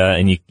 and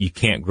you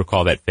can't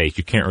recall that face.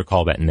 You can't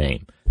recall that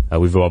name.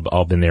 We've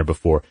all been there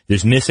before.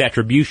 There's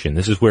misattribution.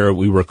 This is where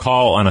we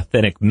recall an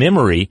authentic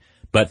memory,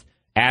 but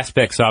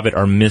aspects of it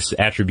are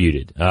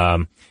misattributed.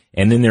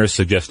 And then there's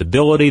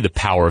suggestibility, the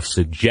power of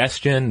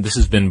suggestion. This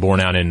has been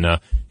borne out in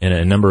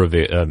a number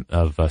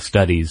of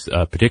studies,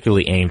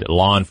 particularly aimed at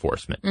law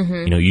enforcement.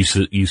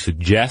 Mm-hmm. You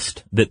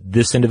suggest that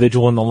this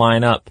individual in the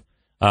lineup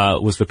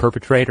was the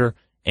perpetrator,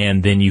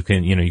 and then you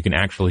can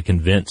actually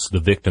convince the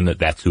victim that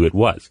that's who it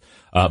was.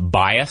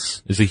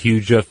 Bias is a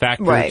huge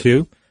factor, right,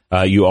 too.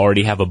 You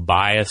already have a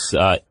bias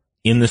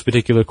in this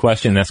particular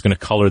question. That's going to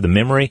color the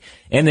memory.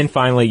 And then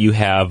finally, you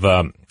have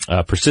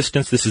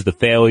persistence. This is the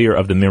failure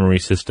of the memory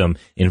system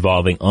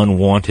involving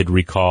unwanted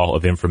recall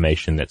of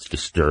information that's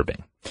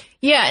disturbing.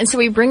 Yeah, and so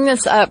we bring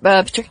this up,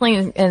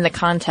 particularly in the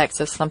context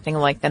of something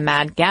like the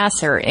mad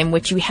gasser, in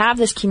which you have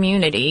this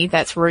community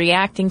that's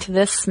reacting to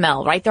this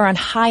smell, right? They're on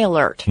high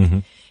alert. Mm-hmm.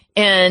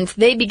 And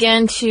they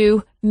begin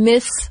to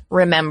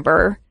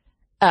misremember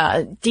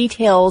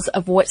details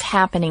of what's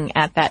happening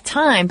at that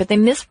time, but they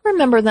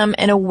misremember them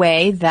in a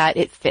way that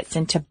it fits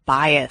into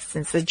bias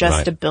and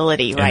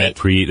suggestibility, right?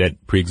 And that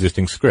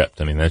pre-existing script.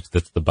 I mean, that's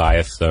the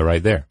bias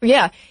right there.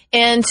 Yeah.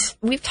 And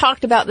we've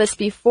talked about this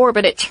before,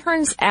 but it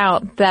turns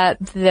out that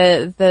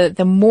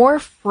the more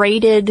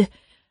freighted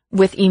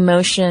with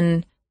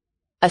emotion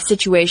a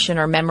situation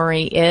or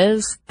memory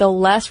is, the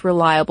less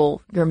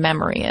reliable your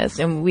memory is.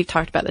 And we've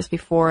talked about this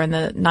before in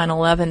the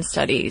 9/11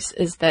 studies,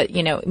 is that,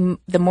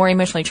 the more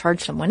emotionally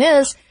charged someone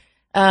is,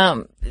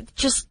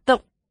 just the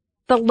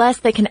less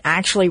they can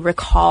actually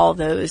recall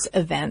those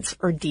events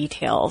or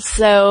details.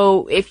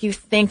 So if you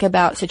think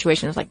about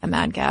situations like the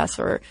mad gas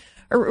or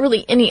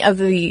really any of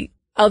the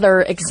other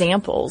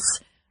examples,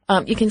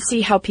 you can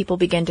see how people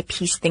begin to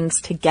piece things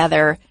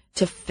together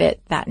to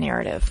fit that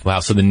narrative.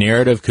 Wow. So the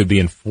narrative could be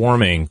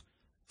informing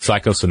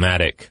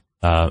psychosomatic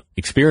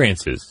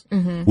experiences,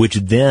 mm-hmm, which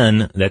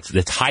then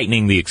that's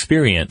heightening the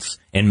experience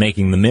and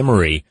making the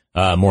memory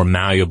more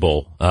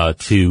malleable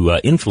to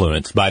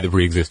influence by the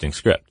pre-existing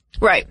script.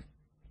 Right.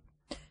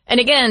 And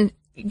again,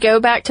 go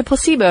back to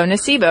placebo,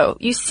 nocebo.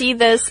 You see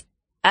this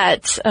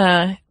at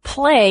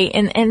play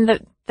in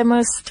the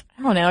most,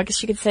 I don't know, I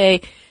guess you could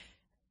say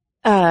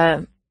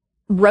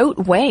rote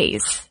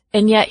ways.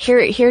 And yet here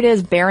it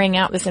is bearing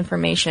out this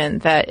information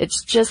that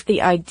it's just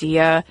the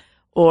idea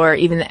or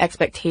even the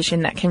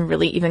expectation that can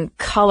really even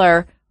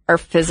color our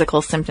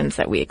physical symptoms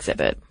that we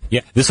exhibit.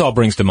 Yeah, this all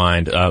brings to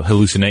mind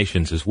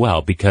hallucinations as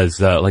well, because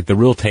the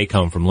real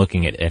take-home from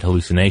looking at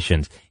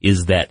hallucinations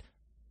is that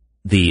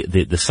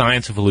the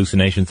science of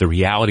hallucinations, the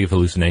reality of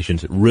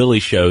hallucinations,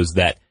 really shows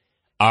that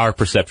our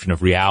perception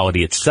of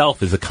reality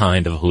itself is a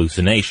kind of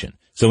hallucination.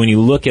 So when you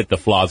look at the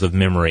flaws of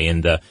memory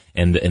and the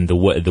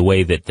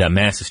way that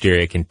mass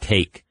hysteria can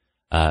take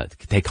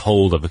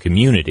hold of a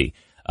community,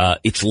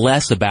 it's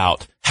less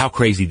about how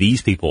crazy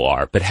these people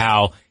are, but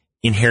how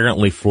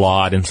inherently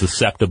flawed and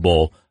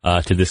susceptible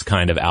to this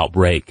kind of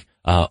outbreak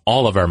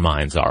all of our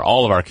minds are,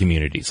 all of our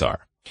communities are.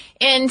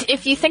 And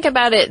if you think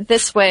about it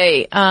this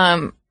way,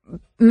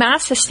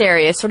 mass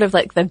hysteria is sort of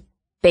like the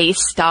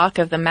base stock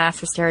of the mass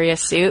hysteria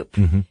soup,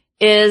 mm-hmm,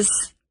 is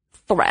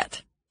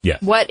threat.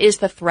 Yes. What is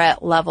the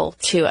threat level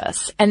to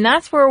us? And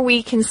that's where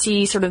we can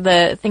see sort of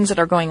the things that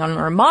are going on in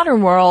our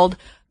modern world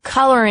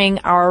coloring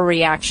our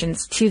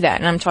reactions to that.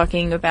 And I'm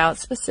talking about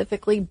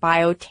specifically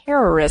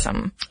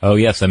bioterrorism. Oh,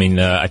 yes. I mean,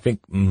 I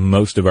think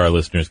most of our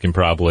listeners can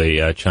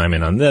probably chime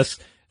in on this,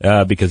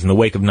 because in the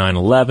wake of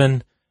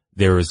 9/11,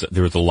 there was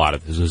a lot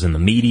of this. It was in the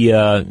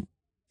media.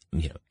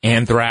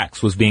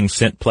 Anthrax was being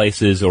sent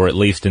places, or at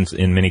least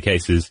in many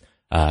cases,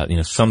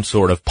 some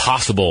sort of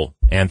possible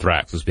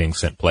anthrax was being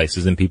sent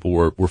places, and people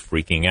were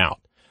freaking out.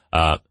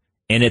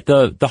 And at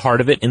the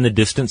heart of it, in the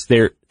distance,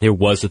 there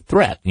was a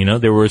threat.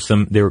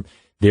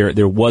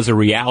 There was a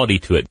reality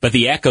to it, but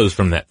the echoes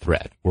from that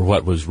threat were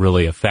what was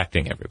really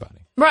affecting everybody.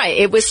 Right.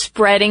 It was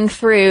spreading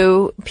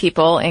through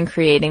people and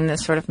creating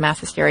this sort of mass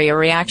hysteria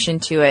reaction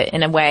to it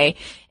in a way.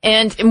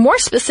 And more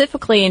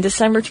specifically, in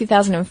December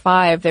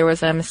 2005, there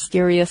was a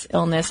mysterious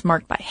illness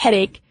marked by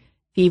headache,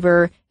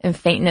 fever, and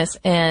faintness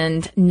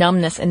and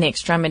numbness in the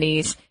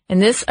extremities.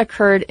 And this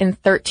occurred in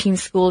 13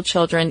 school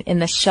children in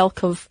the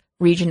Shelkov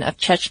region of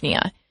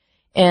Chechnya.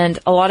 And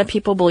a lot of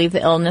people believe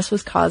the illness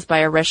was caused by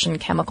a Russian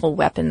chemical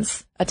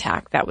weapons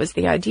attack. That was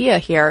the idea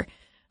here,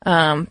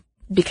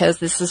 because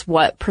this is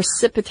what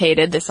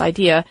precipitated this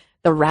idea,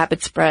 the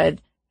rapid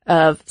spread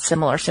of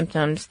similar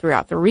symptoms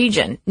throughout the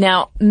region.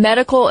 Now,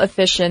 medical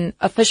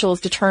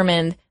officials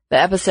determined the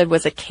episode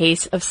was a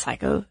case of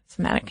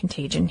psychosomatic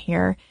contagion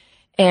here.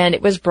 and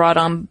it was brought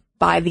on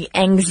by the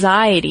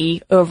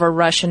anxiety over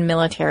Russian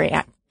military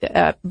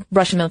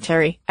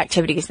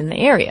activities in the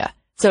area.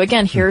 So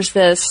again, there's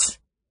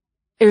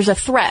a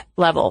threat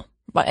level,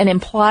 an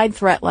implied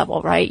threat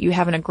level, right? You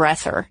have an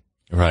aggressor.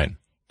 Right.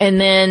 And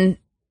then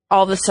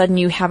all of a sudden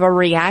you have a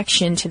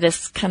reaction to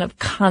this kind of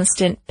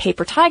constant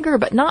paper tiger,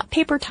 but not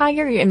paper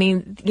tiger. I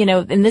mean,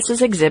 and this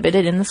is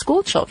exhibited in the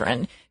school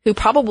children who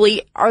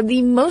probably are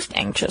the most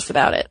anxious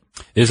about it.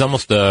 There's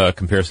almost a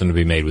comparison to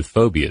be made with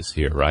phobias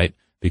here, right?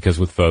 Because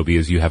with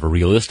phobias, you have a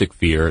realistic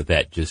fear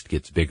that just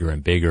gets bigger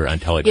and bigger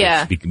until it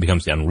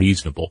becomes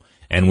unreasonable.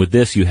 And with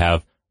this, you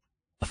have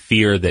a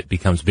fear that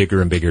becomes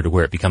bigger and bigger to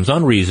where it becomes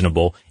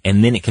unreasonable,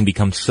 and then it can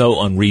become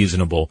so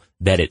unreasonable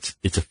that it's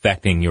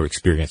affecting your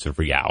experience of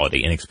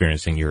reality and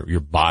experiencing your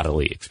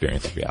bodily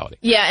experience of reality.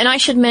 Yeah, and I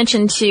should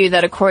mention too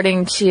that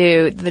according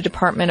to the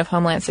Department of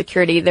Homeland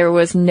Security, there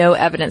was no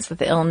evidence that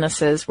the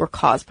illnesses were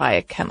caused by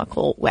a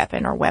chemical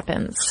weapon or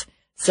weapons.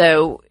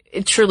 So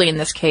truly in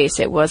this case,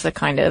 it was a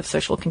kind of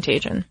social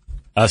contagion.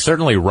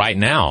 Certainly right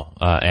now,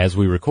 as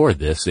we record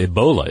this,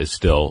 Ebola is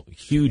still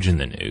huge in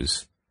the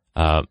news.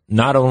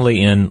 Not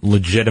only in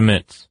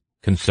legitimate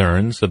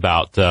concerns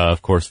about,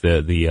 of course,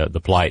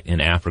 the plight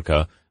in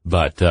Africa,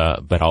 but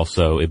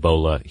also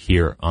Ebola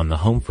here on the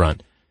home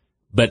front.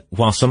 But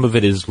while some of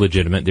it is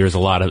legitimate, there's a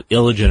lot of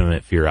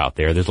illegitimate fear out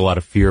there. There's a lot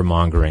of fear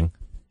mongering,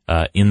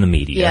 in the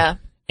media.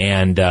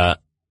 Yeah.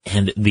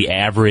 And the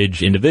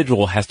average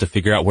individual has to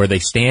figure out where they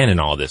stand in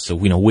all this. So,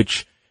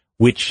 which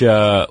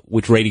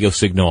radio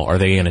signal are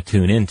they going to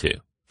tune into?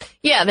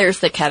 Yeah, there's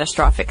the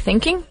catastrophic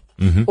thinking.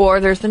 Mm-hmm. Or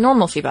there's the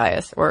normalcy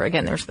bias, or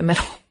again, there's the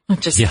middle,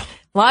 just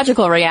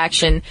logical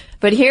reaction.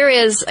 But here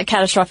is a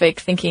catastrophic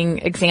thinking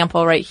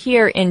example right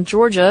here in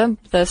Georgia,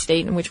 the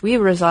state in which we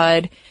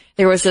reside.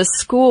 There was a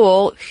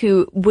school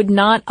who would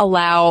not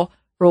allow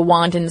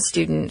Rwandan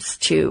students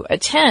to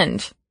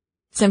attend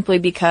simply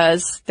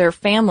because their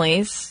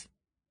families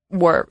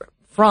were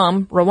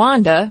from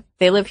Rwanda.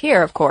 They live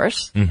here, of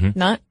course,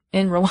 not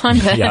in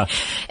Rwanda. Yeah.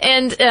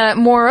 And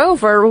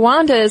moreover,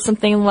 Rwanda is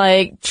something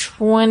like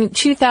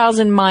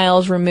 2,000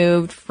 miles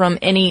removed from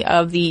any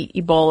of the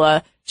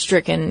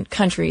Ebola-stricken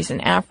countries in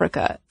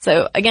Africa.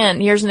 So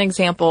again, here's an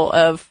example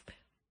of,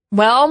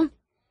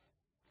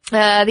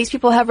 these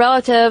people have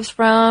relatives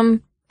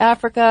from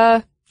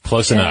Africa.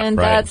 Close enough, and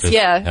right? That's,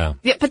 yeah,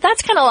 but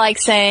that's kind of like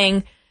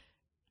saying,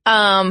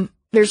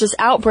 there's this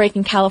outbreak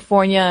in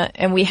California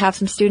and we have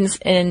some students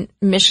in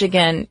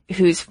Michigan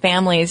whose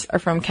families are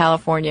from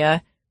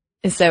California.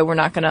 And so we're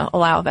not going to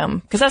allow them,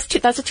 because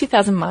that's a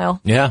 2,000 mile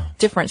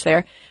difference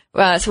there.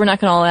 So we're not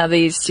going to allow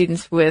these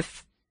students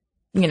with,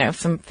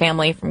 some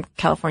family from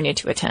California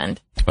to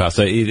attend. Well,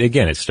 so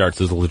it starts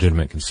as a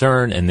legitimate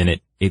concern, and then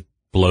it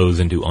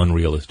blows into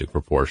unrealistic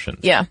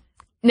proportions. Yeah.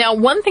 Now,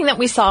 one thing that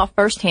we saw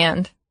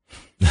firsthand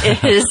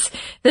is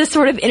this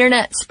sort of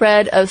internet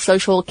spread of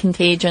social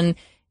contagion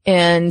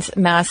and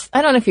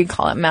I don't know if you'd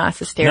call it mass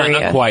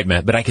hysteria. Not quite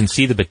mass, but I can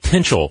see the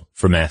potential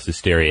for mass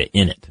hysteria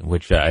in it,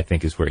 which I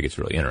think is where it gets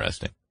really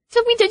interesting.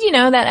 So we did,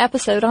 that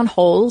episode on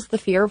holes, the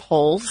fear of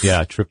holes.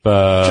 Yeah,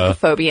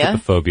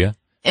 trypophobia.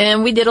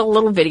 And we did a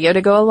little video to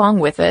go along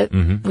with it.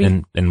 Mm-hmm.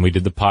 And we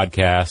did the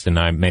podcast, and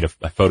I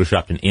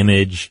photoshopped an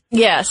image.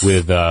 Yes.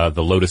 With the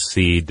lotus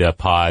seed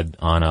pod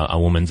on a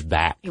woman's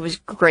back. It was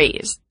great.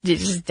 It's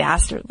just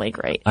dastardly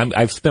great.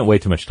 I've spent way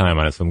too much time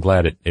on it, so I'm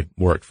glad it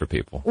worked for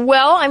people.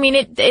 Well, I mean,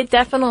 it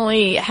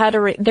definitely had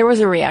there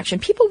was a reaction.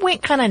 People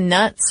went kind of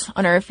nuts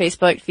on our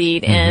Facebook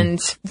feed, and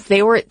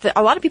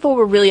a lot of people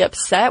were really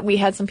upset. We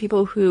had some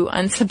people who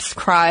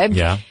unsubscribed.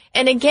 Yeah.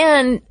 And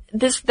again,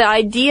 the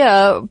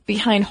idea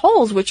behind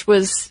holes, which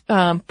was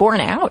borne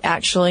out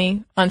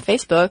actually on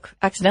Facebook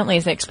accidentally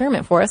as an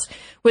experiment for us,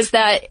 was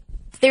that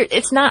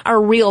it's not a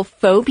real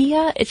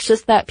phobia. It's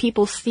just that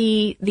people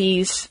see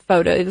these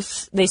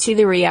photos, they see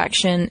the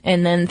reaction,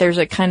 and then there's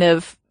a kind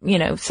of,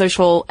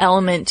 social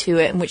element to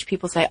it in which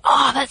people say,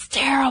 "Oh, that's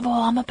terrible.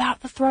 I'm about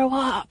to throw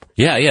up."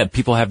 Yeah.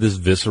 People have this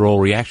visceral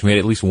reaction. We had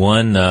at least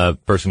one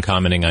person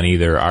commenting on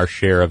either our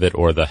share of it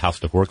or the How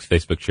Stuff Works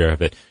Facebook share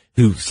of it,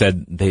 who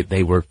said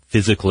they were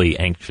physically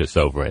anxious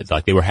over it.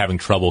 Like they were having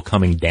trouble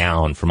coming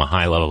down from a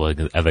high level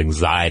of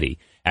anxiety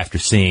after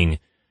seeing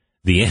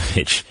the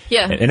image.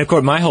 Yeah. And of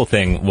course, my whole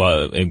thing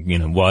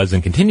was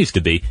and continues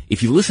to be,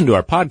 if you listen to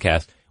our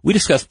podcast, we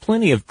discuss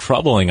plenty of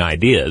troubling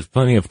ideas,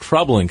 plenty of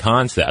troubling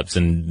concepts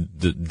and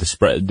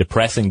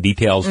depressing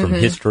details from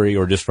history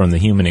or just from the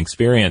human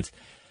experience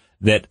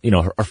that,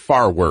 are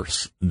far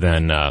worse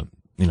than, a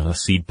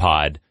seed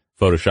pod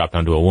photoshopped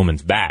onto a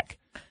woman's back.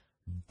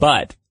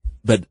 But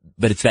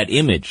it's that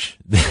image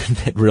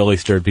that really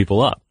stirred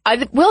people up.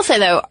 I will say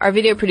though, our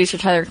video producer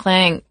Tyler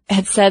Klang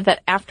had said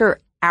that after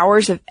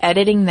hours of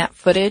editing that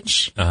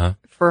footage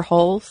for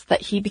holes,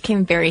 that he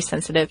became very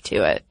sensitive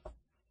to it.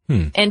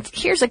 And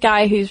here's a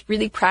guy who's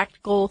really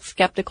practical,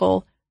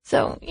 skeptical.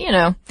 So,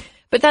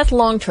 but that's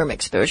long-term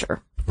exposure.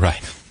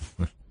 Right.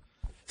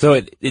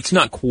 So it's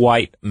not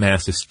quite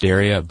mass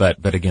hysteria, but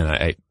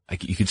again,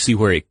 you could see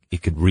where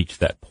it could reach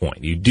that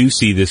point. You do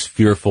see this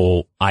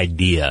fearful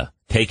idea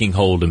taking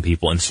hold in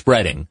people and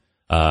spreading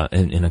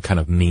in a kind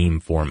of meme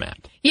format.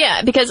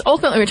 Yeah, because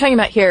ultimately what we're talking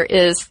about here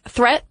is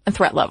threat and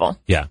threat level.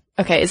 Yeah.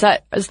 Okay, is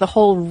the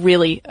whole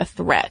really a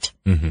threat?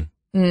 Mm-hmm.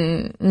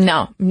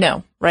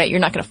 No, right? You're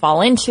not going to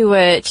fall into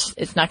it.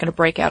 It's not going to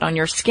break out on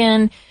your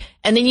skin.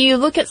 And then you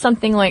look at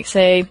something like,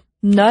 say,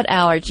 nut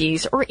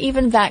allergies or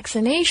even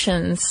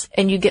vaccinations,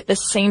 and you get the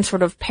same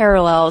sort of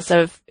parallels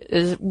of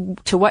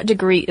to what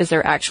degree is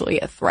there actually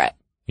a threat?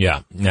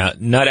 Yeah. Now,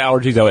 nut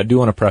allergies, I do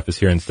want to preface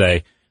here and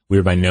say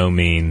we're by no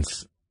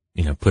means,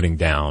 putting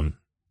down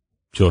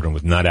children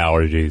with nut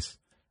allergies.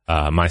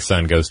 My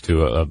son goes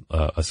to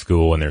a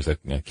school and there's a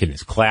kid in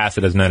his class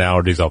that has nut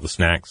allergies. All the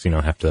snacks,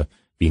 have to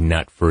be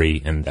nut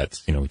free. And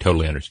that's, we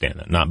totally understand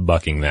that. Not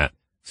bucking that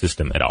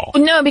system at all.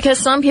 No, because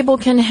some people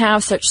can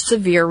have such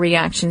severe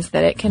reactions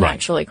that it can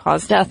actually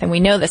cause death. And we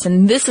know this.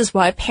 And this is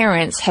why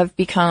parents have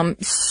become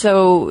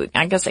so,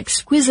 I guess,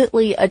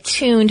 exquisitely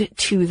attuned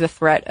to the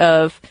threat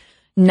of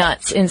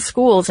nuts in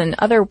schools and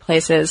other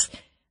places.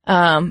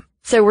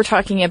 So we're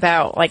talking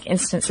about like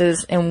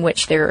instances in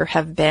which there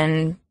have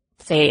been,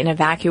 say, an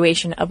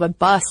evacuation of a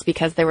bus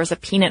because there was a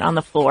peanut on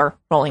the floor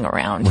rolling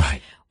around.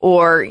 Right.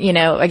 Or,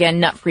 again,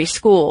 nut-free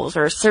schools,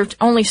 or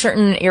only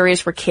certain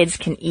areas where kids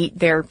can eat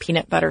their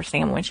peanut butter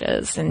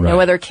sandwiches and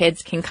no other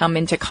kids can come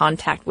into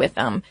contact with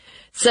them.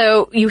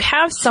 So you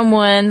have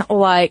someone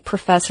like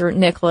Professor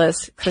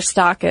Nicholas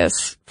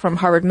Christakis from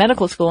Harvard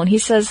Medical School, and he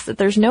says that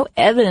there's no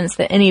evidence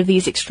that any of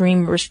these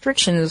extreme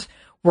restrictions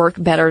work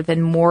better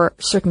than more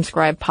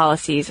circumscribed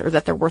policies, or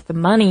that they're worth the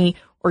money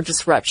or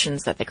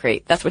disruptions that they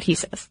create. That's what he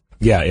says.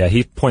 Yeah.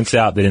 He points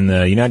out that in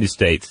the United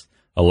States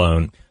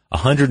alone,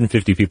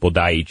 150 people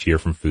die each year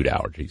from food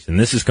allergies. And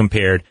this is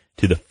compared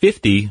to the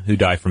 50 who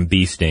die from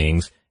bee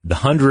stings, the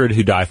 100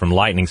 who die from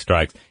lightning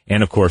strikes,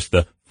 and of course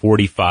the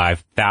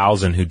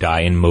 45,000 who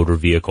die in motor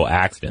vehicle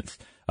accidents.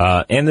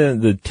 And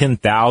the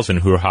 10,000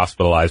 who are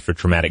hospitalized for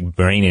traumatic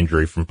brain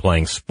injury from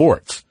playing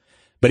sports.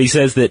 But he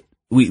says that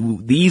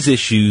these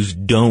issues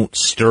don't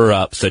stir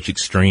up such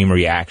extreme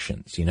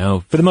reactions,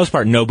 For the most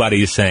part,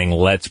 nobody is saying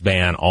let's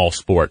ban all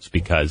sports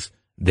because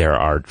there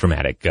are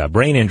traumatic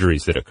brain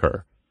injuries that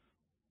occur.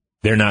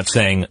 They're not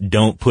saying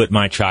don't put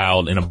my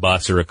child in a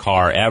bus or a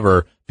car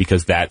ever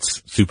because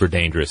that's super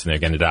dangerous and they're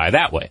going to die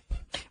that way.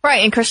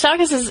 Right. And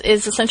Christakis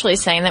is essentially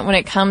saying that when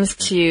it comes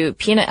to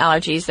peanut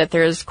allergies, that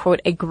there's,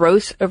 quote, a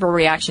gross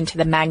overreaction to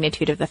the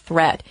magnitude of the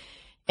threat.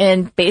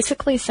 And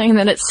basically saying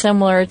that it's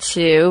similar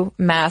to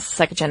mass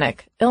psychogenic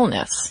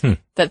illness.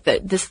 That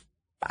this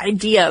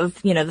idea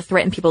of, the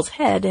threat in people's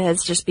head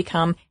has just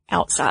become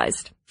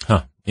outsized.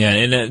 Huh. Yeah.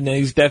 And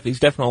he's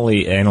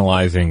definitely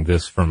analyzing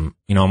this from,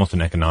 almost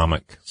an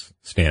economic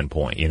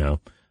standpoint,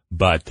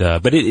 but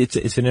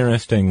it's an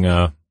interesting,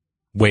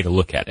 way to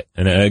look at it.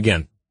 And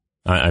again,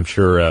 I'm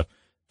sure,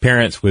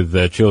 parents with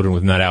children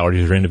with nut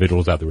allergies or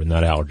individuals out there with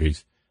nut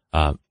allergies,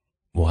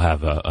 will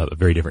have a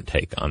very different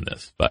take on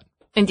this, but.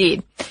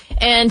 Indeed.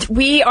 And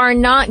we are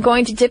not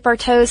going to dip our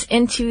toes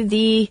into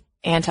the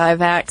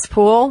anti-vax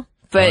pool,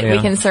 but we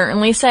can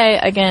certainly say,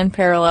 again,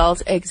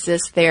 parallels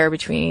exist there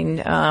between,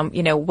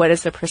 what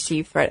is the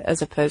perceived threat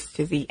as opposed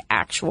to the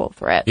actual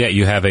threat. Yeah,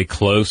 you have a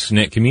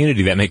close-knit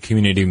community. That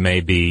community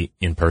may be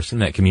in person.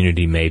 That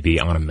community may be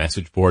on a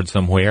message board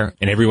somewhere.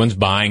 And everyone's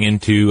buying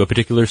into a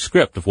particular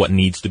script of what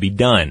needs to be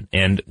done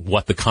and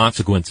what the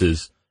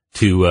consequences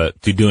to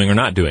doing or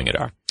not doing it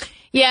are.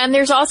 Yeah, and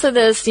there's also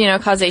this,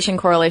 causation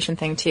correlation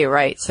thing too,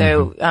 right?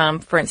 So,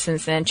 for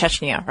instance, in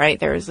Chechnya, right,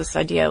 there is this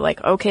idea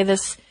like, okay,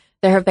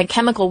 there have been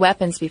chemical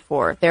weapons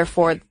before,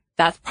 therefore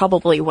that's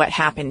probably what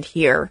happened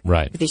here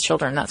with these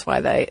children. That's why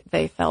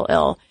they fell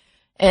ill.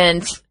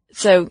 And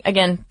so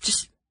again,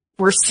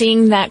 we're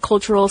seeing that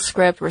cultural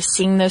script, we're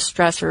seeing those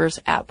stressors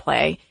at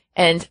play.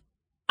 And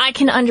I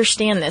can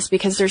understand this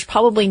because there's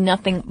probably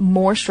nothing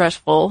more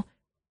stressful,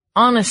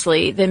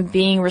 honestly, than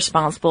being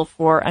responsible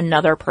for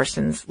another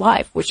person's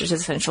life, which is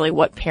essentially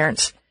what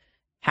parents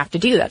have to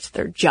do. That's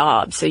their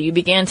job. So you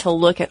begin to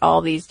look at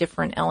all these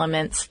different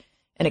elements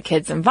in a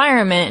kid's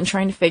environment and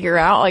trying to figure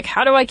out, like,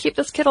 how do I keep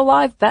this kid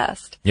alive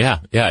best? Yeah.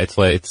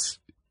 It's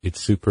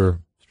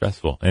super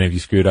stressful. And if you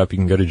screw it up, you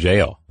can go to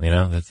jail.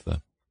 That's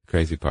the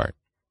crazy part.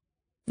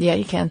 Yeah,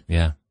 you can.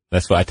 Yeah.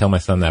 That's why I tell my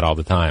son that all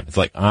the time. It's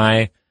like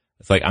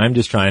I'm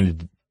just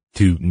trying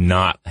to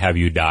not have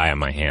you die on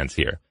my hands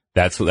here.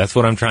 That's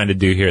what I'm trying to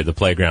do here at the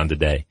playground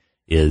today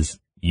is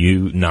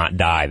you not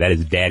die. That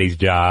is daddy's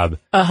job.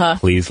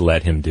 Please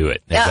let him do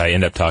it. As I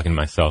end up talking to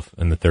myself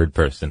in the third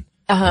person.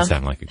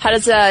 Sound like how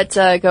does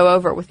that go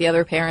over with the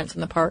other parents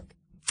in the park?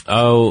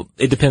 Oh,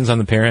 it depends on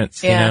the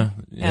parents. Yeah.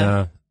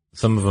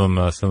 Some of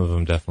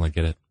them definitely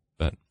get it,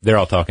 but they're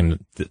all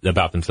talking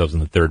about themselves in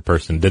the third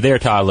person. They're a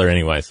toddler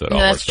anyway, so it all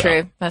works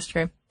out. That's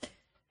true.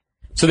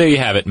 So there you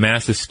have it.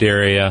 Mass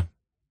hysteria,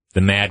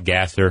 the Mad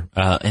Gasser.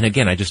 And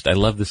again, I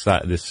love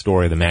this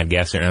story of the Mad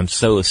Gasser, and I'm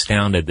so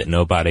astounded that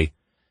nobody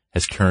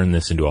has turned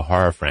this into a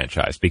horror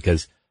franchise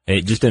because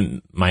just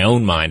in my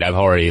own mind, I've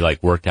already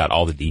worked out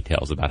all the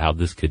details about how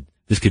this could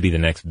be the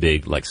next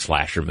big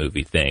slasher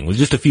movie thing with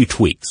just a few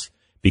tweaks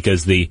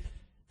because the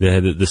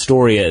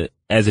story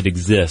as it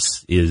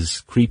exists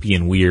is creepy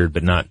and weird,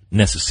 but not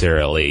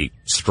necessarily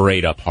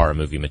straight up horror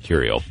movie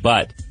material.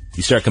 But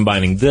you start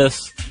combining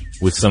this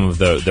with some of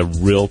the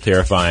real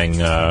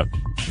terrifying,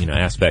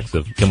 aspects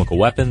of chemical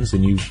weapons,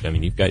 and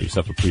you've got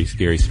yourself a pretty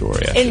scary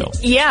story, I feel.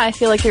 Yeah, I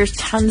feel like there's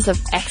tons of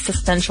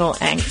existential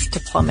angst to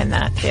plumb in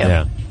that, too.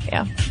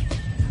 Yeah.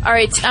 All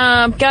right,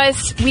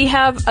 guys, we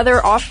have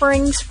other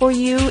offerings for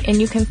you,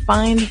 and you can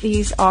find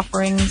these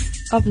offerings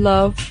of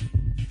love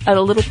at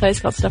a little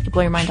place called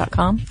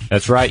StuffToBlowYourMind.com.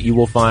 That's right. You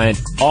will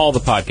find all the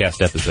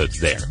podcast episodes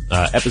there.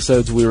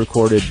 Episodes we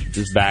recorded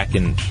just back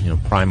in,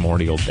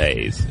 primordial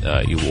days,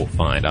 you will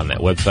find on that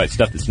website.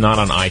 Stuff that's not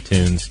on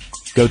iTunes.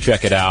 Go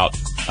check it out.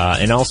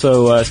 And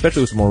also,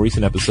 especially with the more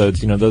recent episodes,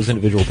 those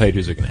individual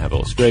pages are going to have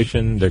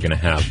illustration. They're going to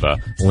have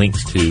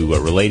links to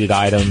related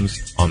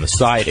items on the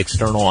site,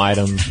 external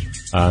items,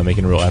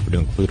 making a real effort to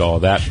include all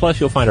of that.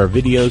 Plus, you'll find our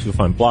videos, you'll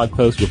find blog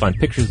posts, you'll find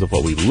pictures of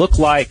what we look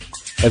like,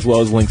 as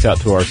well as links out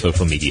to our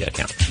social media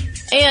accounts.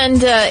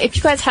 And if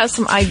you guys have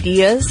some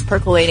ideas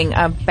percolating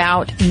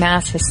about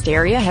mass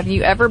hysteria, have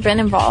you ever been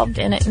involved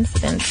in an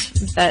incident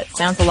that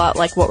sounds a lot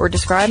like what we're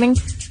describing?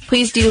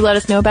 Please do let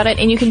us know about it,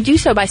 and you can do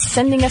so by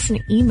sending us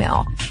an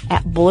email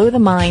at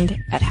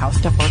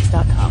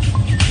blowthemind@howstuffworks.com.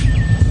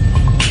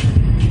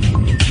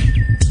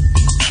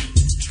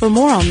 For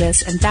more on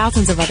this and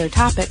thousands of other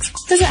topics,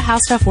 visit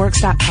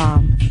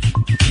howstuffworks.com.